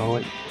appear here. Oh,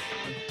 wait.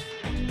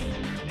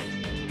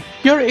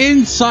 You're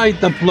inside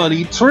the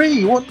bloody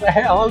tree! What the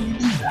hell? How do you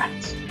do that?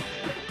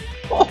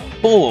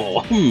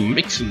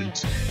 Excellent.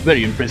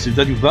 Very impressive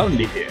that you found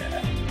it here.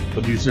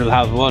 But you still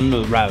have one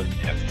round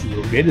left to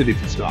go get it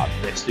if you start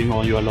resting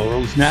on your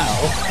laurels now.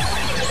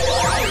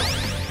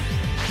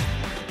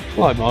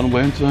 Piedmon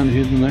went and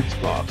hid the next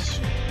spot.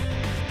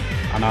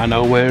 And I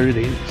know where it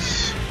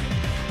is.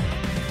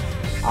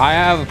 I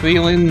have a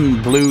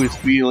feeling blue is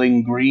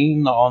feeling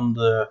green on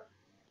the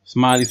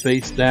smiley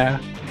face there.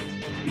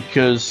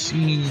 Because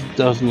he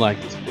doesn't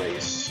like this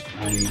place.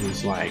 And he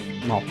was like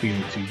not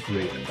feeling too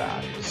great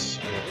about it.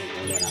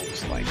 When I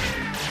was like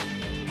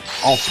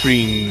off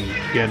screen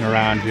getting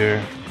around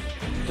here,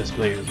 this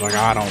place is like,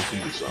 I don't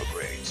feel so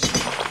great.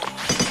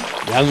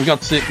 He hasn't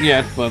got sick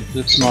yet, but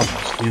it's not,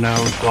 you know,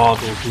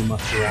 dawdle too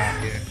much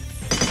around here.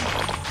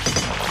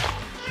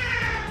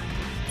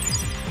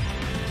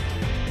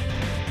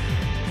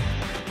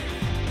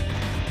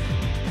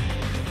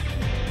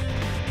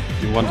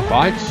 Do you want to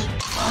fight?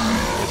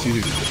 Yes, you do.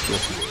 Of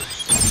course you do.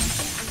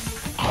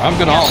 I'm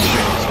gonna all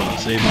show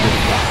so save a bit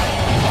of time.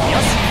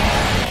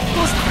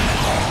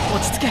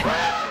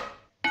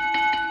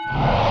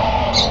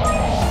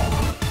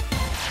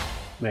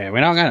 Man,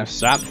 we're not gonna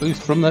sap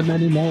boost from them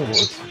anymore.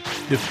 It's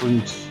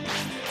different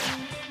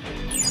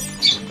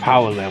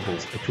power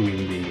levels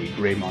between the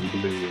Greymon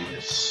Blue and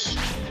this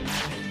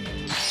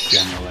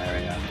general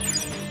area.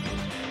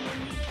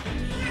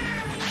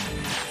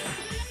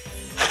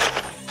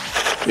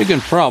 You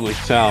can probably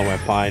tell where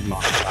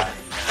Piedmon is at.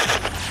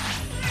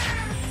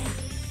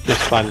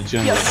 Just by the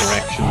general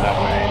direction that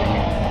we're heading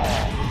in.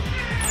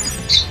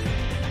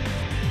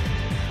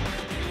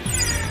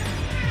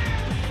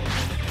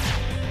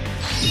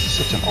 It's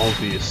such an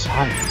obvious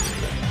silence.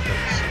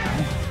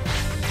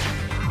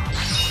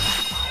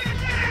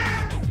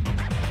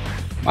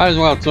 Might as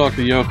well talk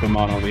to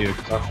Yokomon over here,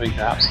 because I think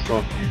I have to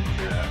talk to you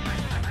to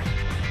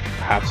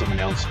have someone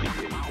else speak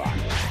in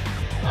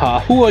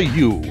finally. Who are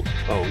you?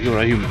 Oh, you're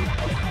a human.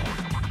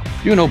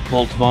 You know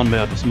Boltmon,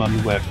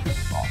 Piedmon, where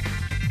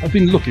I've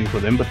been looking for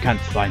them, but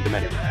can't find them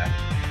anywhere.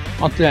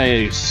 Aren't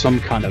they some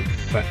kind of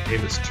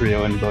famous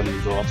trio in Bony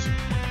Resorts?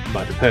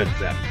 Might have heard of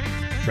them.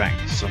 Frank,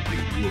 something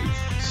Wolf,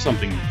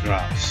 something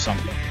Drow,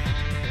 something.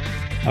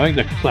 I think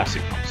they're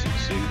classic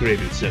monsters. The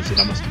engraving says that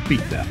I must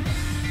defeat them.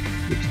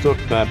 Let's talk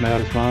about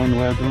Piedmon and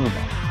Leviamon.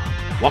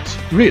 What?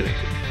 Really?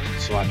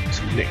 So I'm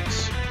too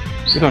late.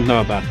 You don't know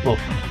about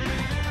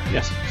Boltmon.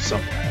 Yes,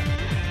 somewhere.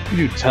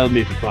 You tell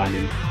me if you find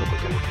him, but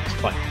we're going to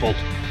fight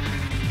Boltmon.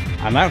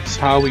 And that's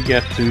how we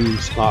get to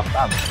start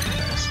battling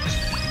first.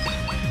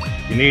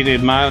 You needed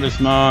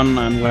Piedmon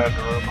and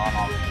Leviamon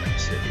all in the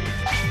city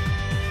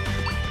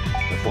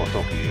before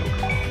talking to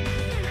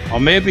Yokomon. Or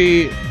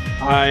maybe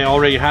I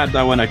already had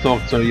that when I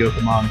talked to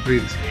Yokomon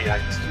previously. I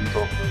just didn't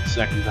talk to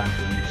second time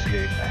to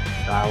initiate that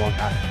dialogue.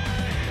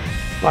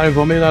 Fine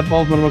for me, that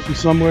Barbamon must be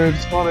somewhere.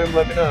 Just follow him,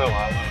 let me know.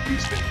 I want to be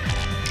still.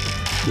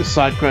 This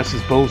side quest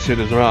is bullshit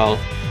as well,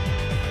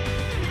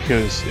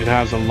 because it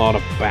has a lot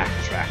of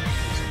backtracking.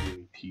 It's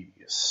really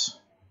tedious.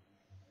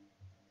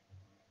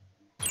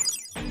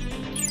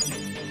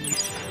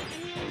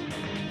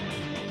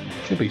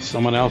 Should be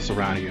someone else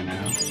around here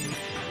now.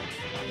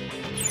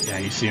 Yeah,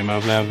 you see him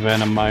over there,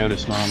 Venom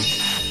Piedmon.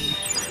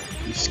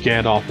 He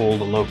scared off all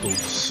the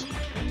locals.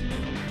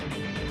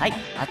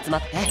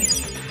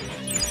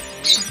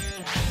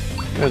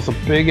 There's a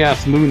big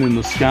ass moon in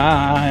the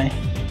sky.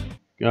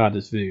 God,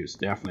 this video is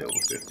definitely over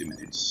 50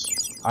 minutes.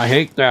 I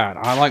hate that.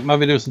 I like my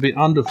videos to be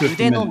under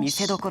 50 minutes.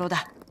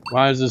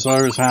 Why does this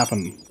always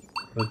happen?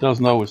 It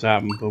doesn't always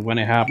happen, but when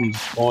it happens,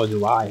 boy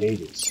do I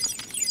hate it.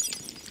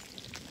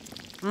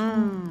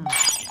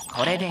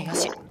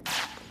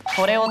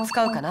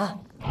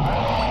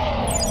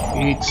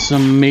 Eat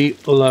some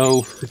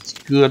meatloaf, it's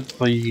good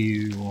for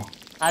you.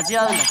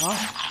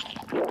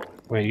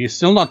 Wait, you're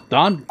still not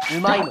done?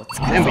 Remember,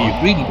 you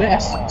greedy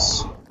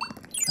bastards.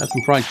 Have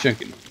some fried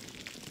chicken.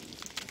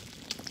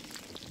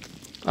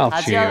 I'll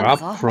cheer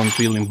up from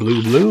feeling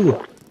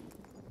blue.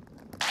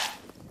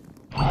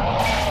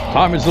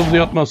 Time is of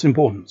the utmost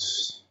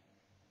importance.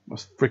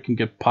 Must freaking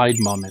get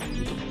Piedmon to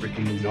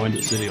freaking join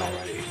the city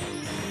already.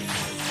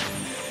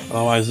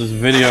 Otherwise this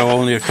video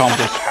only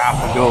accomplished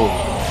half the goal.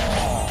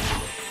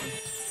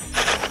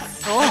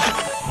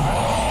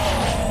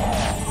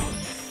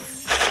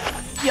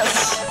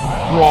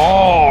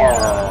 Roar,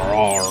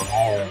 roar,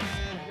 roar.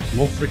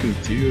 More freaking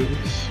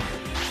materials.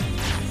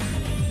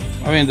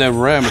 I mean, they're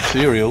rare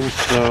materials,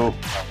 so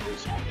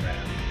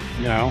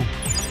you know,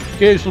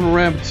 occasional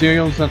rare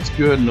materials, that's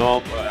good and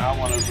all, but I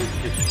want to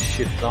just get this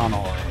shit done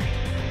already.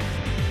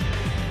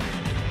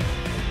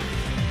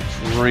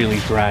 It's really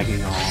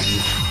dragging on.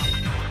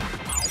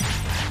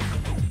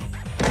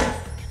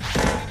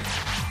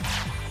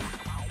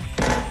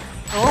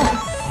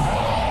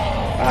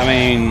 I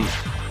mean,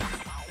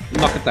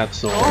 look at that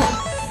sword.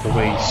 The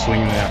way he's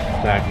swinging it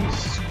after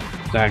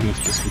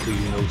Dagnus just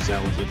completely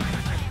no-sells it.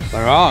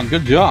 Like, oh,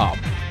 good job.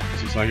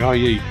 It's just like, oh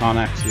yeah, you can't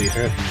actually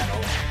hurt me at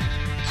all.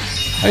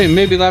 Hey,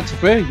 maybe that's a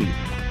thing.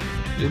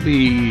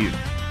 Maybe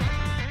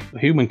the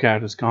human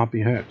characters can't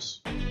be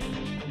hurt.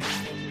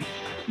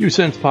 You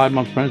sense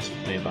Piedmon's presence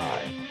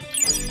nearby.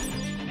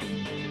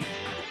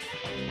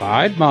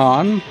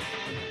 Piedmon,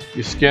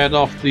 you scared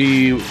off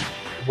the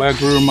where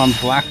Grumon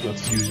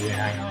Blacklets usually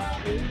hang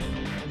around here.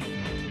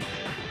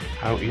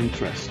 How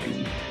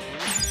interesting.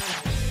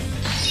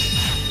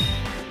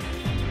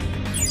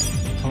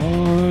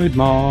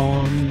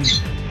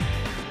 Piedmon.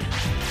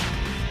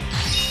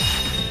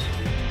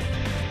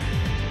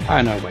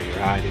 I know where you're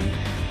hiding.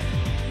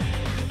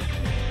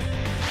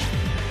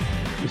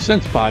 You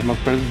sense Piedmon's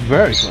presence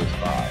very close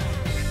by.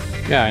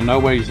 Yeah, I know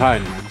where he's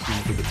hiding. I just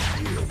want to get the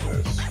video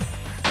first.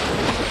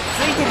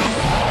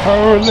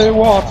 Holy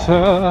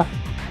water!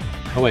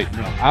 Oh wait,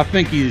 no. I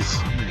think he's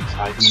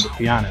hiding in the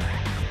piano.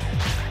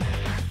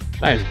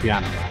 That is a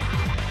piano,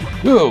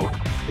 right? No!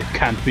 It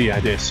can't be, I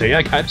dare say.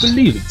 I can't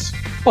believe it.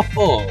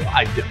 Oh,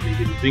 I definitely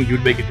didn't think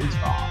you'd make it this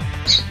far.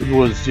 It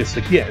was just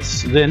a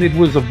guess. Then it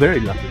was a very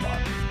lucky one.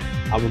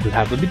 I wanted to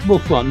have a bit more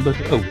fun, but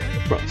oh well,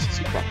 a process,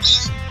 a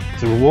process.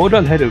 It's a reward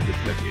I'll head over to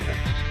later.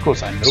 Of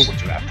course, I know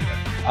what you're after.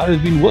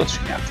 I've been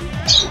watching after you.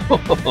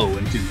 Oh,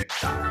 until next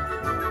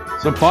time.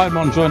 So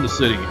Piedmon joined the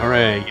city.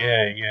 Hooray,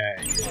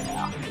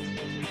 yeah.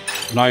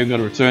 Now you're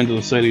gonna return to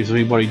the city so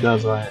anybody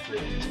does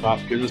anything in this part,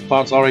 because this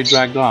part's already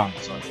dragged on.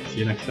 So I'll see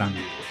you next time.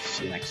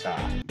 See you next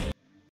time.